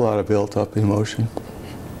lot of built-up emotion.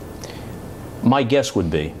 My guess would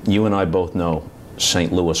be, you and I both know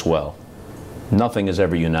St. Louis well. Nothing is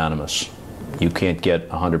ever unanimous. You can't get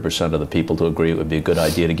 100% of the people to agree it would be a good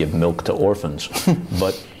idea to give milk to orphans.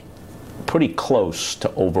 But pretty close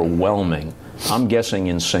to overwhelming. I'm guessing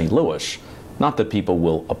in St. Louis, not that people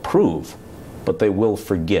will approve, but they will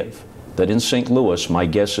forgive. That in St. Louis, my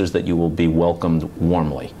guess is that you will be welcomed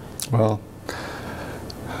warmly. Well,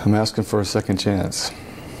 I'm asking for a second chance.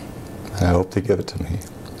 I hope they give it to me.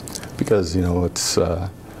 Because, you know, it's, I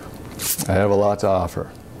have a lot to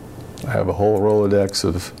offer. I have a whole Rolodex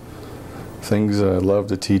of things I love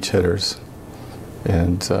to teach hitters.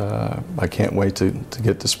 And I can't wait to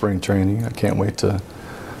get to spring training. I can't wait to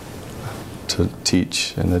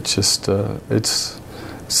teach. And it's just, it's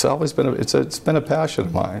always been it's been a passion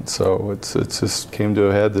of mine. So it just came to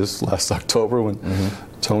a head this last October when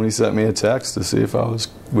Tony sent me a text to see if I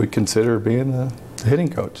would consider being the hitting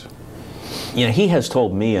coach. You know, he has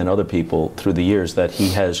told me and other people through the years that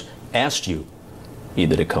he has asked you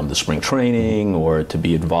either to come to spring training or to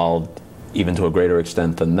be involved even to a greater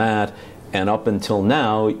extent than that. And up until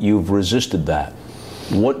now, you've resisted that.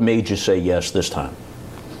 What made you say yes this time?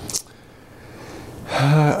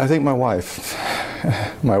 I think my wife.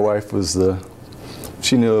 My wife was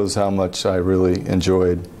she knows how much I really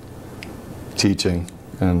enjoyed teaching,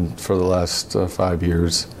 and for the last 5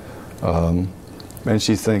 years. And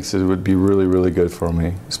she thinks it would be really, really good for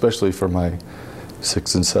me, especially for my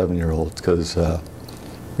 6- and 7-year-olds, because,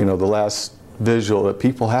 you know, the last visual that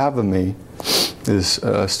people have of me is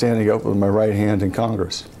standing up with my right hand in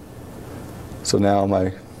Congress. So now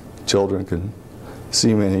my children can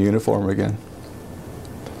see me in a uniform again.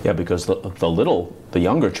 Yeah, because the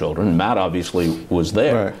younger children, Matt obviously was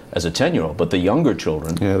there as a 10-year-old, but the younger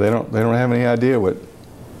children. Yeah, they don't have any idea what,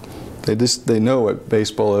 they know what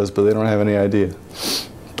baseball is, but they don't have any idea.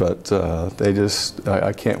 But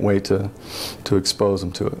I can't wait to expose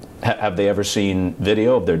them to it. Have they ever seen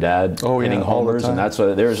video of their dad hitting homers? And that's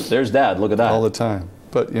what, there's Dad. Look at that. All the time.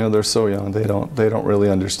 But you know, they're so young. They don't really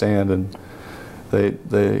understand, and they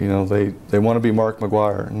want to be Mark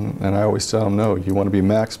McGwire, and I always tell them, no, you want to be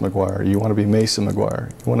Max McGwire. You want to be Mason McGwire.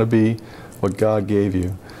 You want to be what God gave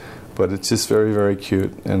you. But it's just very, very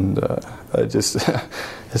cute, and it's going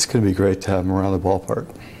to be great to have them around the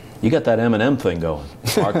ballpark. You got that M&M thing going.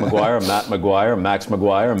 Mark McGwire, Matt McGwire, Max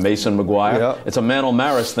McGwire, Mason McGwire. Yeah. It's a Mantle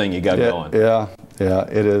Maris thing you got going. Yeah,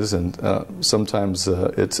 it is. And sometimes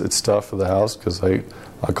it's tough for the house because I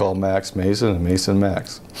call Max Mason and Mason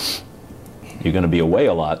Max. You're going to be away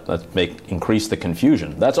a lot. That increase the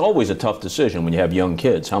confusion. That's always a tough decision when you have young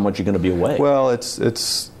kids. How much you're going to be away? Well,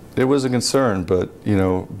 it was a concern, but you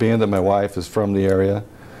know, being that my wife is from the area.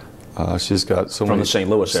 She's got so many. From the St.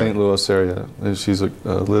 Louis area. St. Louis area. She's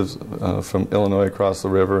lives from Illinois across the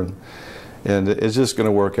river, and it's just going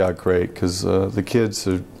to work out great because the kids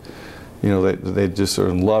are, you know, they just are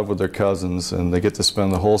in love with their cousins, and they get to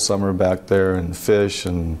spend the whole summer back there and fish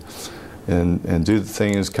and and do the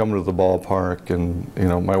things, come to the ballpark, and you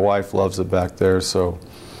know, my wife loves it back there, so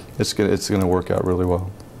it's gonna work out really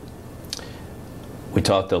well. We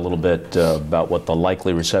talked a little bit about what the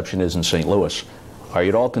likely reception is in St. Louis. Are you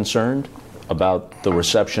at all concerned about the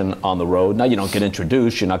reception on the road? Now, you don't get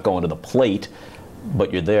introduced, you're not going to the plate,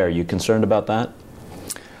 but you're there. Are you concerned about that?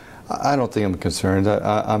 I don't think I'm concerned.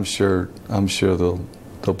 I'm sure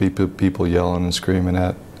there'll be people yelling and screaming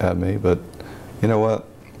at me, but you know what?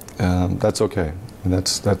 That's okay. And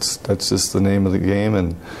that's just the name of the game,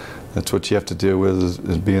 and that's what you have to deal with is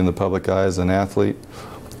being the public eye as an athlete.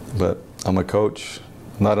 But I'm a coach,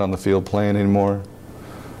 not on the field playing anymore.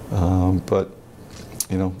 But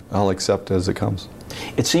you know, I'll accept it as it comes.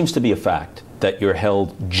 It seems to be a fact that you're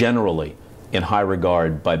held generally in high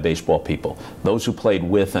regard by baseball people. Those who played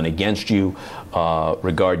with and against you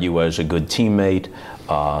regard you as a good teammate.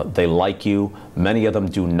 They like you. Many of them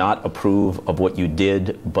do not approve of what you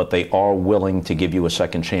did, but they are willing to give you a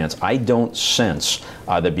second chance. I don't sense,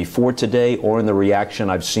 either before today or in the reaction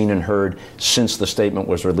I've seen and heard since the statement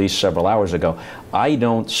was released several hours ago, I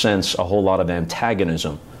don't sense a whole lot of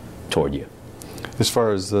antagonism toward you. As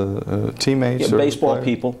far as the teammates? Yeah, or baseball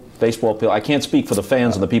people. I can't speak for the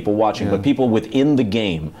fans and the people watching, but people within the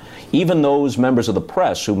game, even those members of the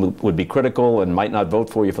press who would be critical and might not vote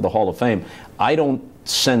for you for the Hall of Fame, I don't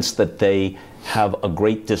sense that they have a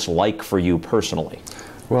great dislike for you personally.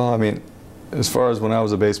 Well, I mean, as far as when I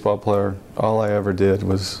was a baseball player, all I ever did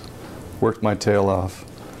was worked my tail off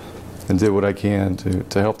and did what I can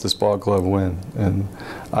to help this ball club win. And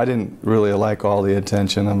I didn't really like all the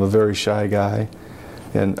attention. I'm a very shy guy.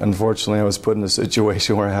 And unfortunately, I was put in a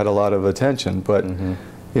situation where I had a lot of attention. But,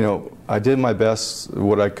 you know, I did my best,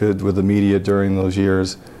 what I could with the media during those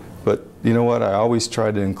years. But you know what? I always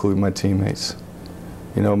tried to include my teammates.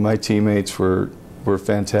 You know, my teammates were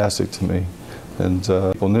fantastic to me. And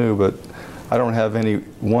people knew, but I don't have any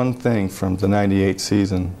one thing from the '98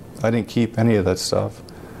 season. I didn't keep any of that stuff.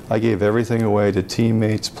 I gave everything away to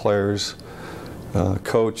teammates, players,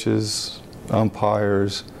 coaches,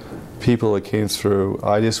 umpires, people that came through.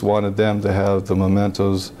 I just wanted them to have the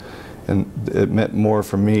mementos, and it meant more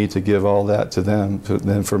for me to give all that to them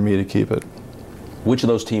than for me to keep it. Which of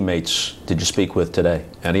those teammates did you speak with today?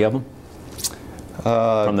 Any of them?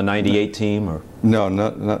 From the '98 team? Or? No,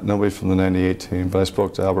 nobody from the '98 team, but I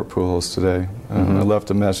spoke to Albert Pujols today. I left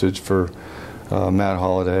a message for Matt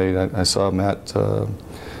Holliday. I saw Matt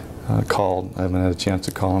called. I haven't had a chance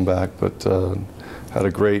to call him back, but had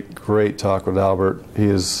a great talk with Albert. He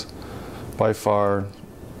is by far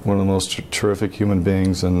one of the most terrific human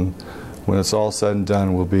beings, and when it's all said and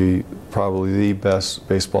done, will be probably the best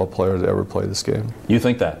baseball player to ever play this game. You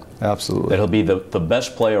think that? Absolutely. That he'll be the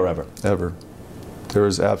best player ever? Ever. There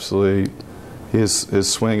is absolutely, his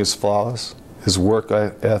swing is flawless. His work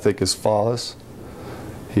ethic is flawless.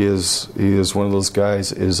 He is one of those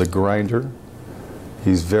guys, is a grinder.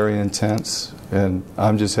 He's very intense, and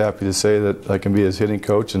I'm just happy to say that I can be his hitting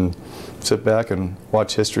coach and sit back and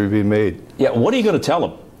watch history be made. Yeah, what are you going to tell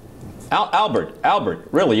him? Albert,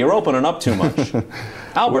 really, you're opening up too much.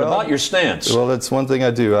 Albert, about your stance. Well, that's one thing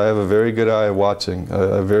I do. I have a very good eye watching,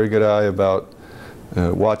 a very good eye about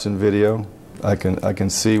watching video. I can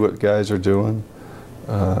see what guys are doing.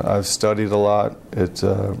 I've studied a lot.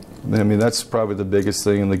 I mean, that's probably the biggest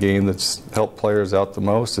thing in the game that's helped players out the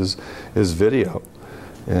most is video.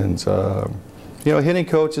 And you know, hitting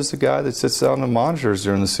coach is the guy that sits down and monitors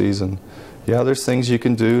during the season. Yeah, there's things you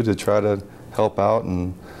can do to try to help out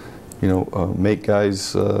and, you know, make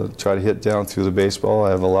guys try to hit down through the baseball.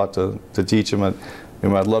 I have a lot to teach them.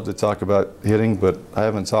 I'd love to talk about hitting, but I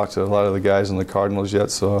haven't talked to a lot of the guys in the Cardinals yet,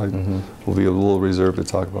 so I will be a little reserved to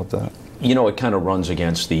talk about that. You know, it kind of runs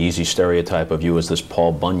against the easy stereotype of you as this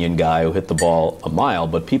Paul Bunyan guy who hit the ball a mile,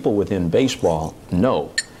 but people within baseball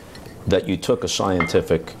know that you took a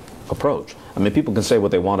scientific approach. I mean, people can say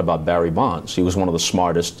what they want about Barry Bonds. He was one of the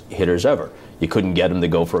smartest hitters ever. You couldn't get him to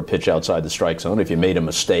go for a pitch outside the strike zone. If you made a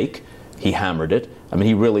mistake, he hammered it. I mean,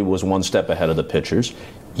 he really was one step ahead of the pitchers.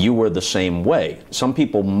 You were the same way. Some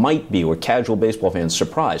people might be, or casual baseball fans,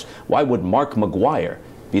 surprised. Why would Mark McGwire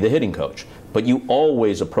be the hitting coach? But you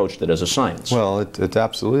always approached it as a science. Well, it's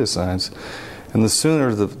absolutely a science. And the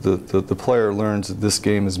sooner the player learns that this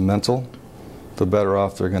game is mental, the better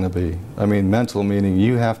off they're going to be. I mean, mental meaning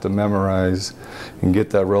you have to memorize and get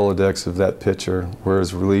that Rolodex of that pitcher, where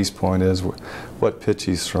his release point is, what pitch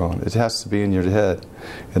he's thrown. It has to be in your head.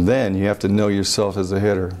 And then you have to know yourself as a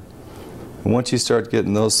hitter. And once you start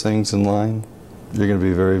getting those things in line, you're going to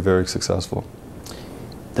be very, very successful.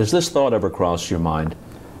 Does this thought ever cross your mind?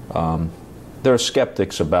 There are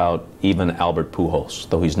skeptics about even Albert Pujols,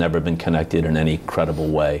 though he's never been connected in any credible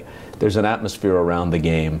way. There's an atmosphere around the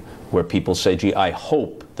game where people say, gee, I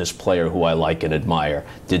hope this player who I like and admire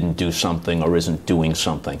didn't do something or isn't doing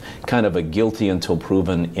something. Kind of a guilty until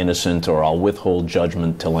proven innocent, or I'll withhold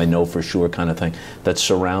judgment till I know for sure kind of thing that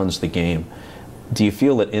surrounds the game. Do you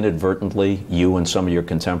feel that inadvertently you and some of your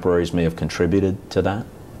contemporaries may have contributed to that?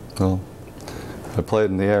 Well, I played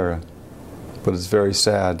in the era, but it's very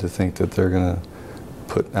sad to think that they're going to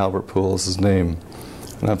put Albert Pujols' name.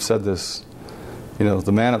 And I've said this, you know,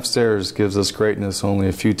 the man upstairs gives us greatness only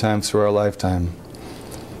a few times through our lifetime.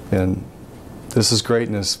 And this is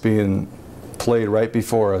greatness being played right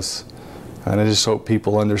before us. And I just hope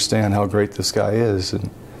people understand how great this guy is.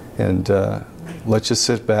 And let's just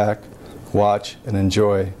sit back, watch, and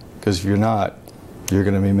enjoy. Because if you're not, you're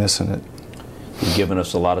going to be missing it. You've given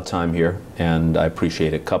us a lot of time here, and I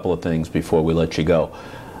appreciate it. A couple of things before we let you go.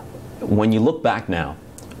 When you look back now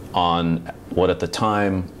on what at the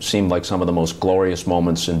time seemed like some of the most glorious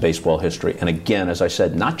moments in baseball history, and again, as I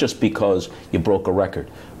said, not just because you broke a record,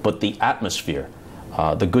 but the atmosphere,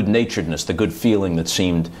 the good-naturedness, the good feeling that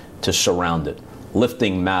seemed to surround it.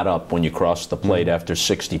 Lifting Matt up when you crossed the plate after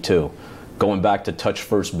 62. Going back to touch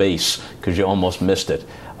first base because you almost missed it.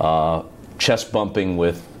 Chest bumping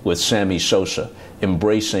with Sammy Sosa.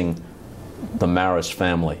 Embracing the Maris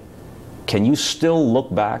family. Can you still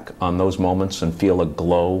look back on those moments and feel a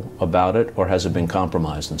glow about it, or has it been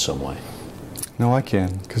compromised in some way? No, I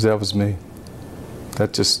can, because that was me.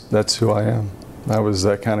 That's who I am. I was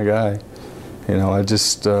that kind of guy. You know, I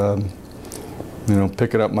just, you know,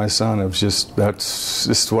 picking up my son, it was just, that's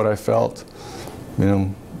just what I felt. You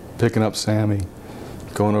know, picking up Sammy,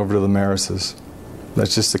 going over to the Marises.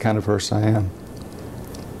 That's just the kind of person I am.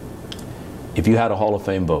 If you had a Hall of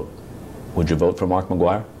Fame vote, would you vote for Mark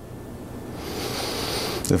McGwire?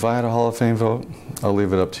 If I had a Hall of Fame vote, I'll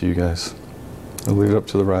leave it up to you guys. I'll leave it up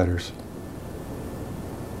to the writers.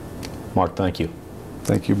 Mark, thank you.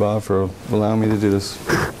 Thank you, Bob, for allowing me to do this.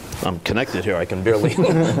 I'm connected here. I can barely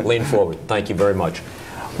lean forward. Thank you very much.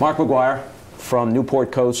 Mark McGwire from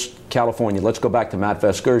Newport Coast, California. Let's go back to Matt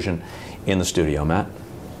Vasgersian in the studio. Matt?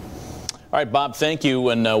 All right, Bob, thank you.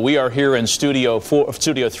 And we are here in Studio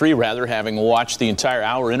 3, having watched the entire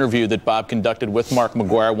hour interview that Bob conducted with Mark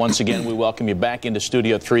McGwire. Once again, we welcome you back into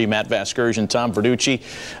Studio 3. Matt Vasgersian, Tom Verducci,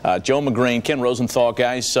 Joe McGrain, Ken Rosenthal.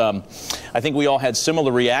 Guys, I think we all had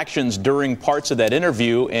similar reactions during parts of that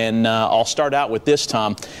interview. And I'll start out with this,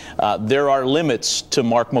 Tom. There are limits to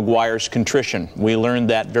Mark McGwire's contrition. We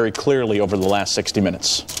learned that very clearly over the last 60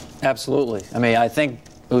 minutes. Absolutely. I mean, I think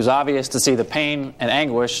it was obvious to see the pain and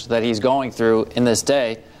anguish that he's going through in this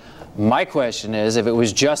day. My question is, if it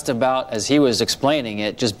was just about, as he was explaining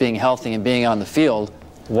it, just being healthy and being on the field,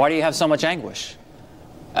 why do you have so much anguish?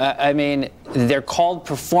 I mean, they're called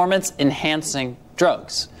performance-enhancing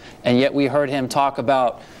drugs. And yet we heard him talk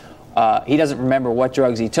about, he doesn't remember what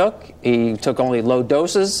drugs he took. He took only low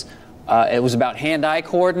doses. It was about hand-eye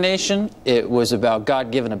coordination. It was about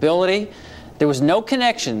God-given ability. There was no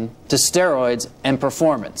connection to steroids and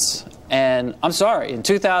performance. And I'm sorry, in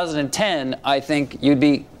 2010, I think you'd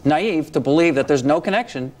be naive to believe that there's no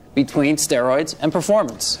connection between steroids and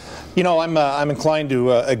performance. You know, I'm inclined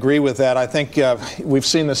to agree with that. I think we've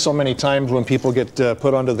seen this so many times when people get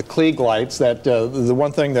put under the Klieg lights that the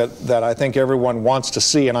one thing that I think everyone wants to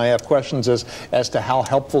see, and I have questions as to how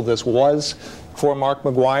helpful this was for Mark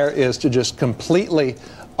McGwire, is to just completely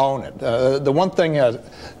own it. The one thing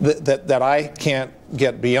that I can't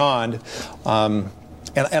get beyond, and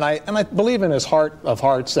I believe in his heart of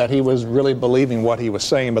hearts that he was really believing what he was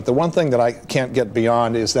saying, but the one thing that I can't get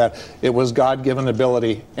beyond is that it was God-given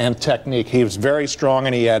ability and technique. He was very strong,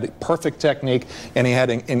 and he had perfect technique, and he had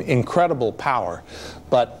incredible power.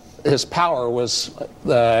 But his power was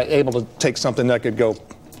able to take something that could go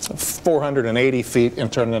 480 feet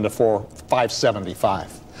and turn it into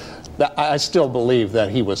 575. I still believe that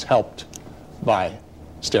he was helped by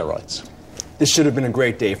steroids. This should have been a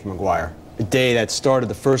great day for McGwire. A day that started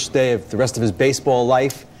the first day of the rest of his baseball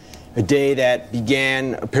life. A day that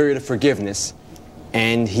began a period of forgiveness.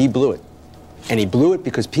 And he blew it. And he blew it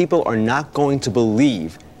because people are not going to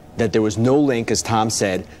believe that there was no link, as Tom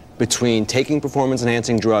said, between taking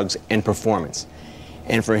performance-enhancing drugs and performance.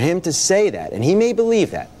 And for him to say that, and he may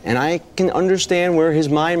believe that, and I can understand where his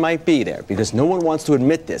mind might be there, because no one wants to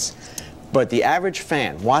admit this, but the average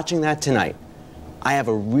fan watching that tonight, I have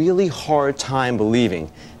a really hard time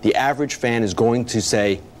believing the average fan is going to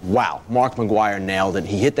say, wow, Mark McGwire nailed it,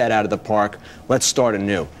 he hit that out of the park, let's start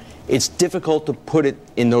anew. It's difficult to put it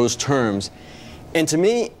in those terms, and to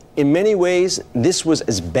me, in many ways, this was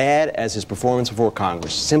as bad as his performance before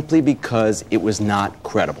Congress, simply because it was not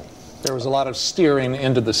credible. There was a lot of steering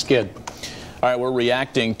into the skid. All right, we're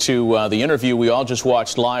reacting to the interview we all just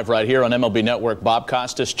watched live right here on MLB Network. Bob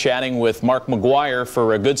Costas chatting with Mark McGwire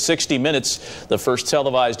for a good 60 minutes, the first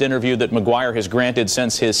televised interview that McGwire has granted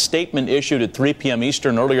since his statement issued at 3 p.m.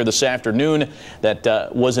 Eastern earlier this afternoon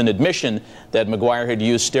that was an admission that McGwire had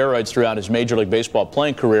used steroids throughout his Major League Baseball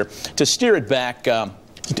playing career. To steer it back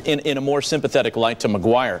in a more sympathetic light to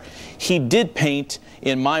McGwire, he did paint,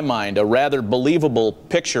 in my mind, a rather believable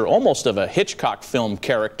picture, almost of a Hitchcock film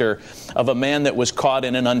character, of a man that was caught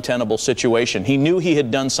in an untenable situation. He knew he had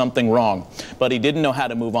done something wrong, but he didn't know how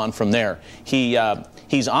to move on from there.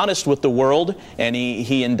 He's honest with the world, and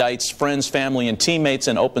he indicts friends, family, and teammates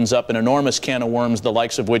and opens up an enormous can of worms, the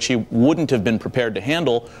likes of which he wouldn't have been prepared to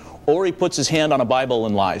handle, or he puts his hand on a Bible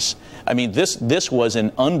and lies. I mean, this was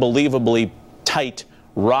an unbelievably tight,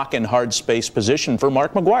 rock and hard space position for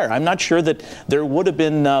Mark McGwire. I'm not sure that there would have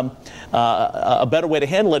been a better way to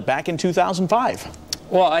handle it back in 2005.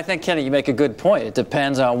 Well, I think, Kenny, you make a good point. It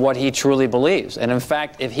depends on what he truly believes. And in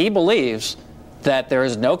fact, if he believes that there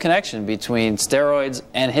is no connection between steroids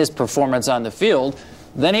and his performance on the field,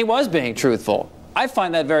 then he was being truthful. I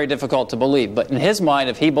find that very difficult to believe. But in his mind,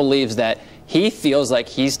 if he believes that, he feels like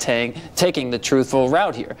he's taking the truthful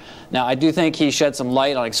route here. Now, I do think he shed some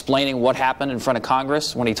light on explaining what happened in front of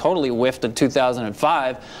Congress when he totally whiffed in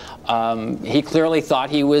 2005. He clearly thought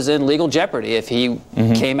he was in legal jeopardy if he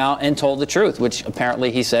came out and told the truth, which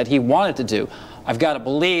apparently he said he wanted to do. I've got to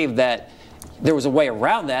believe that there was a way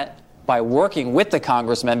around that by working with the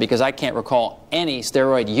congressman, because I can't recall any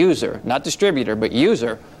steroid user, not distributor, but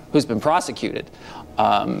user, who's been prosecuted.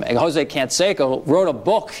 And Jose Canseco wrote a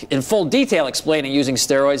book in full detail explaining using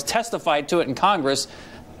steroids, testified to it in Congress,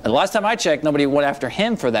 and the last time I checked, nobody went after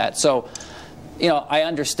him for that. So, you know, I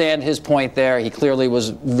understand his point there. He clearly was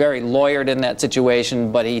very lawyered in that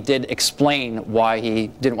situation, but he did explain why he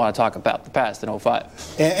didn't want to talk about the past in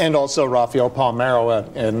 05. And also Rafael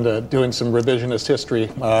Palmeiro and doing some revisionist history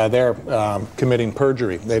there, committing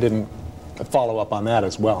perjury. They didn't follow up on that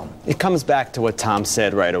as well. It comes back to what Tom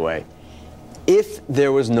said right away. If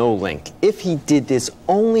there was no link, if he did this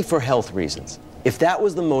only for health reasons, if that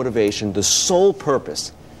was the motivation, the sole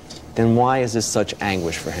purpose, then why is this such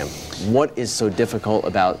anguish for him? What is so difficult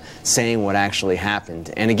about saying what actually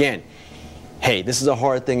happened? And again, hey, this is a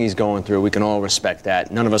hard thing he's going through. We can all respect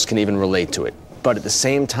that. None of us can even relate to it. But at the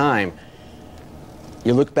same time,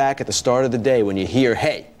 you look back at the start of the day when you hear,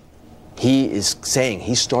 hey, he is saying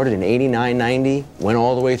he started in 89, 90, went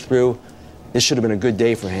all the way through. This should have been a good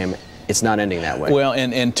day for him. It's not ending that way. Well,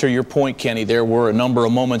 and to your point, Kenny, there were a number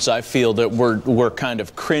of moments I feel that were kind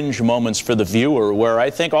of cringe moments for the viewer, where I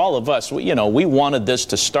think all of us, we wanted this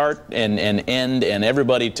to start and end, and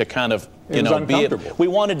everybody to kind of, we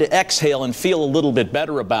wanted to exhale and feel a little bit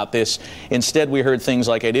better about this. Instead, we heard things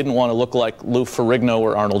like, I didn't want to look like Lou Ferrigno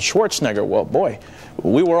or Arnold Schwarzenegger. Well, boy,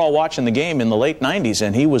 we were all watching the game in the late 90s,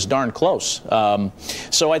 and he was darn close.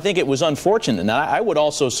 So I think it was unfortunate. And I would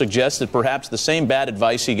also suggest that perhaps the same bad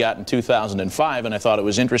advice he got in 2005, and I thought it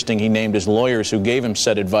was interesting he named his lawyers who gave him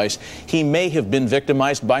said advice, he may have been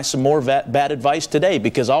victimized by some more bad advice today,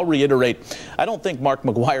 because I'll reiterate, I don't think Mark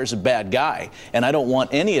McGwire's a bad guy, and I don't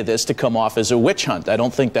want any of this to come off as a witch hunt. I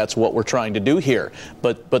don't think that's what we're trying to do here.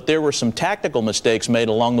 But there were some tactical mistakes made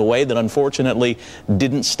along the way that unfortunately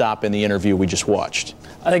didn't stop in the interview we just watched.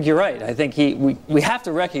 I think you're right. I think we have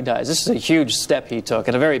to recognize this is a huge step he took,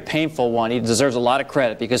 and a very painful one. He deserves a lot of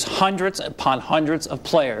credit, because hundreds upon hundreds of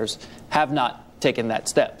players have not taken that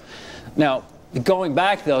step. Now, going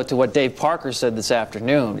back, though, to what Dave Parker said this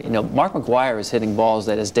afternoon, Mark McGwire is hitting balls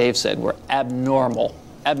that, as Dave said, were abnormal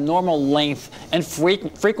length and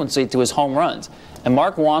frequency to his home runs. And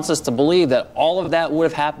Mark wants us to believe that all of that would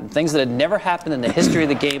have happened, things that had never happened in the history of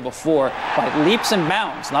the game before, by leaps and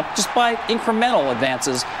bounds, not just by incremental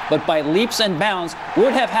advances, but by leaps and bounds,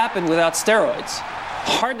 would have happened without steroids.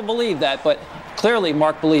 Hard to believe that, but clearly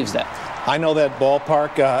Mark believes that. I know that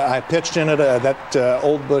ballpark. I pitched in it at that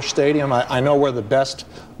Old Bush Stadium. I know where the best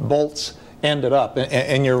bolts ended up.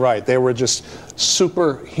 And you're right. They were just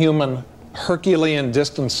superhuman, Herculean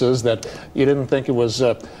distances that you didn't think it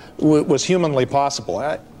was humanly possible.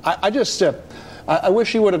 I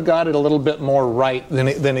wish he would have got it a little bit more right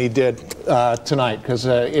than he did tonight, because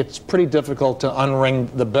it's pretty difficult to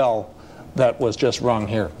unring the bell that was just rung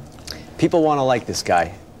here. People want to like this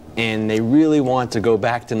guy, and they really want to go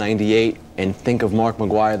back to '98 and think of Mark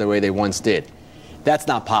McGwire the way they once did. That's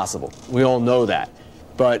not possible. We all know that.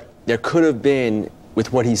 But there could have been,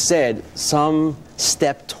 with what he said, some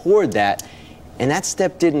step toward that, and that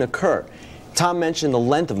step didn't occur. Tom mentioned the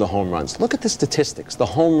length of the home runs. Look at the statistics, the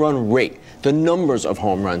home run rate, the numbers of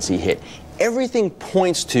home runs he hit. Everything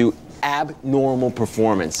points to abnormal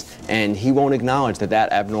performance, and he won't acknowledge that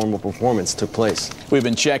that abnormal performance took place. We've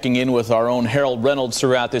been checking in with our own Harold Reynolds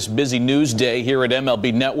throughout this busy news day here at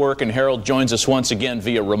MLB Network, and Harold joins us once again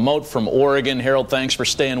via remote from Oregon. Harold, thanks for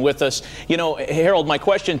staying with us. You know, Harold, my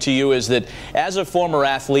question to you is that as a former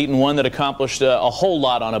athlete and one that accomplished a whole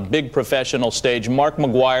lot on a big professional stage, Mark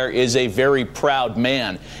McGwire is a very proud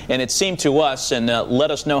man, and it seemed to us, and let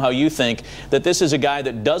us know how you think, that this is a guy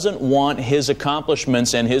that doesn't want his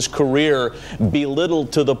accomplishments and his career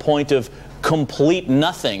belittled to the point of complete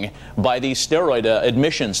nothing by these steroid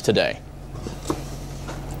admissions today.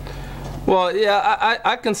 Well, yeah,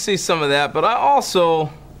 I can see some of that, but I want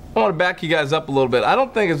to back you guys up a little bit. I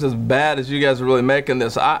don't think it's as bad as you guys are really making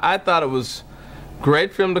this. I thought it was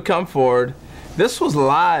great for him to come forward. This was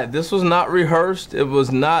live. This was not rehearsed. It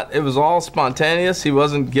was all spontaneous. He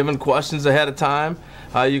wasn't given questions ahead of time.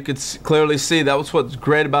 You could clearly see that was what's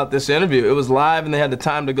great about this interview. It was live and they had the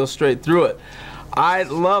time to go straight through it. I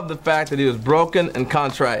love the fact that he was broken and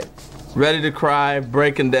contrite, ready to cry,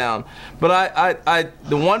 breaking down. But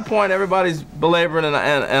the one point everybody's belaboring and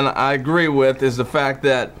I agree with is the fact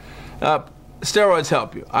that steroids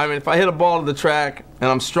help you. I mean, if I hit a ball to the track and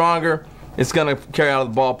I'm stronger, it's going to carry out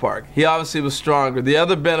of the ballpark. He obviously was stronger. The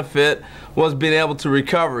other benefit was being able to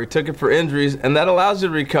recover. He took it for injuries, and that allows you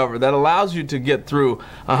to recover. That allows you to get through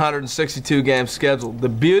a 162-game schedule. The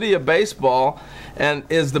beauty of baseball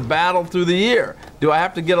is the battle through the year. Do I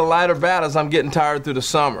have to get a lighter bat as I'm getting tired through the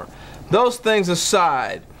summer? Those things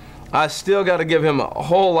aside, I still got to give him a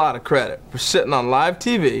whole lot of credit for sitting on live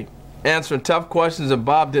TV, answering tough questions, and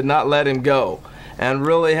Bob did not let him go, and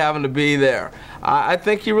really having to be there. I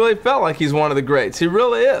think he really felt like he's one of the greats. He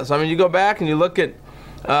really is. I mean, you go back and you look at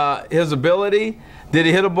his ability. Did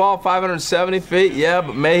he hit a ball 570 feet? Yeah,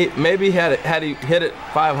 but maybe had he hit it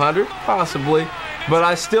 500? Possibly. But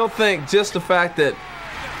I still think just the fact that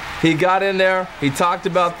he got in there, he talked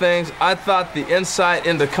about things. I thought the insight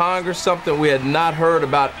into Congress, something we had not heard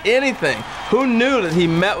about anything. Who knew that he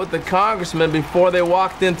met with the congressman before they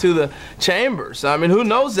walked into the chambers? I mean, who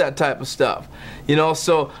knows that type of stuff? You know,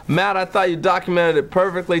 so Matt, I thought you documented it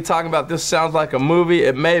perfectly, talking about this sounds like a movie.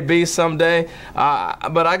 It may be someday,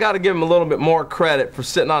 but I got to give him a little bit more credit for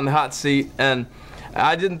sitting on the hot seat, and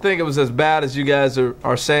I didn't think it was as bad as you guys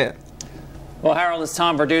are saying. Well, Harold, it's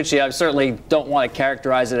Tom Verducci. I certainly don't want to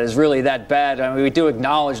characterize it as really that bad. I mean, we do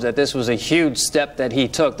acknowledge that this was a huge step that he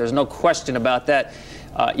took. There's no question about that.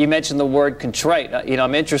 You mentioned the word contrite. You know,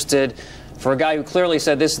 I'm interested, for a guy who clearly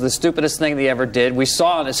said this is the stupidest thing that he ever did. We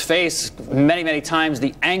saw on his face many, many times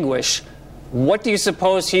the anguish. What do you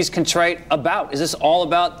suppose he's contrite about? Is this all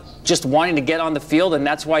about just wanting to get on the field and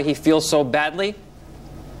that's why he feels so badly?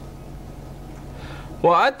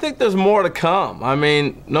 Well, I think there's more to come. I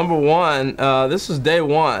mean, number one, this is day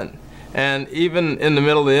one. And even in the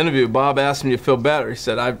middle of the interview, Bob asked him, "You feel better?" He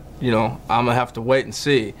said, I'm going to have to wait and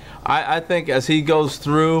see. I think as he goes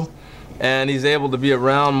through and he's able to be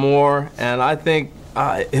around more, and I think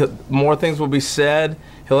more things will be said.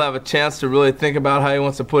 He'll have a chance to really think about how he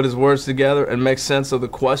wants to put his words together and make sense of the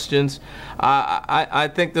questions. I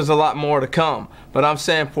think there's a lot more to come. But I'm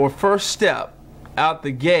saying for first step out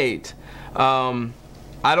the gate,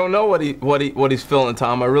 I don't know what he's feeling,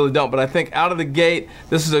 Tom. I really don't. But I think out of the gate,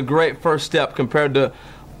 this is a great first step compared to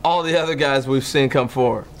all the other guys we've seen come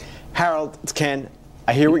forward. Harold, it's Ken.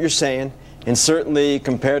 I hear what you're saying. And certainly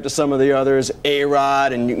compared to some of the others,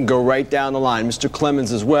 A-Rod, and you can go right down the line, Mr.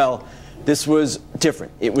 Clemens as well, this was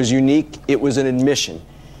different. It was unique. It was an admission.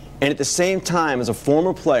 And at the same time, as a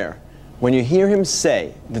former player, when you hear him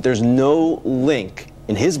say that there's no link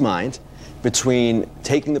in his mind between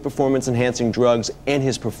taking the performance-enhancing drugs and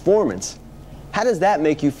his performance, how does that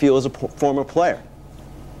make you feel as a former player?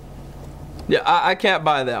 Yeah, I can't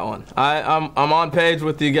buy that one. I'm on page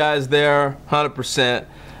with you guys there, 100%.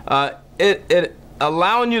 It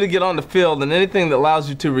allowing you to get on the field and anything that allows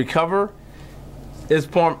you to recover is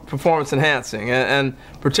performance enhancing, and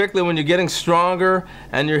particularly when you're getting stronger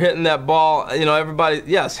and you're hitting that ball, you know, everybody,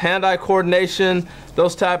 yes, hand-eye coordination,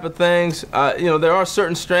 those type of things. You know, there are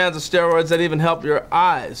certain strands of steroids that even help your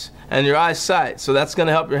eyes and your eyesight, so that's going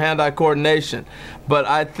to help your hand-eye coordination. But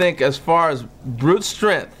I think as far as brute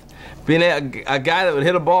strength, being a guy that would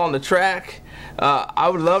hit a ball on the track, I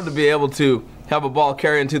would love to be able to have a ball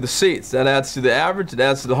carry into the seats. That adds to the average, it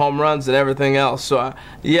adds to the home runs and everything else. So,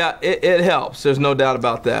 yeah, it helps. There's no doubt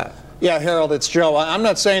about that. Yeah, Harold, it's Joe. I'm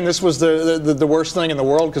not saying this was the worst thing in the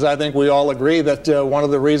world, because I think we all agree that one of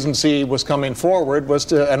the reasons he was coming forward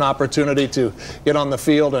was an opportunity to get on the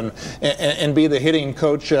field and be the hitting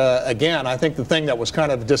coach again. I think the thing that was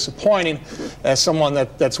kind of disappointing, as someone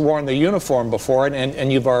that's worn the uniform before,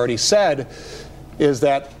 and you've already said, is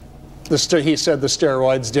that he said the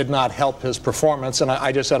steroids did not help his performance, and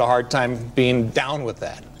I just had a hard time being down with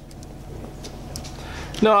that.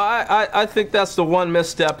 No, I think that's the one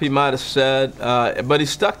misstep he might have said, but he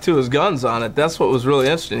stuck to his guns on it. That's what was really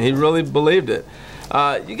interesting. He really believed it.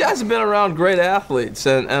 You guys have been around great athletes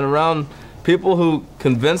and around people who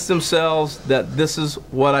convinced themselves that this is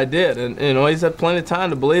what I did. And, you know, he's had plenty of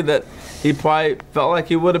time to believe that he probably felt like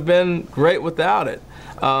he would have been great without it.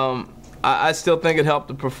 I still think it helped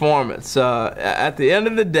the performance. At the end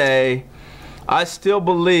of the day, I still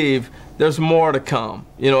believe there's more to come.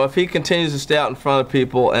 You know, if he continues to stay out in front of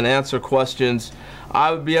people and answer questions,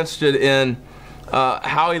 I would be interested in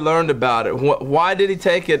how he learned about it. Why did he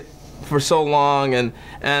take it for so long?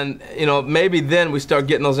 And you know, maybe then we start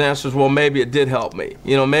getting those answers. Well, maybe it did help me.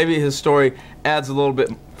 You know, maybe his story adds a little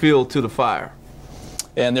bit fuel to the fire.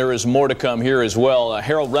 And there is more to come here as well.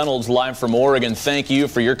 Harold Reynolds, live from Oregon, thank you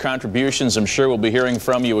for your contributions. I'm sure we'll be hearing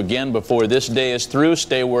from you again before this day is through.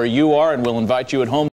 Stay where you are, and we'll invite you at home.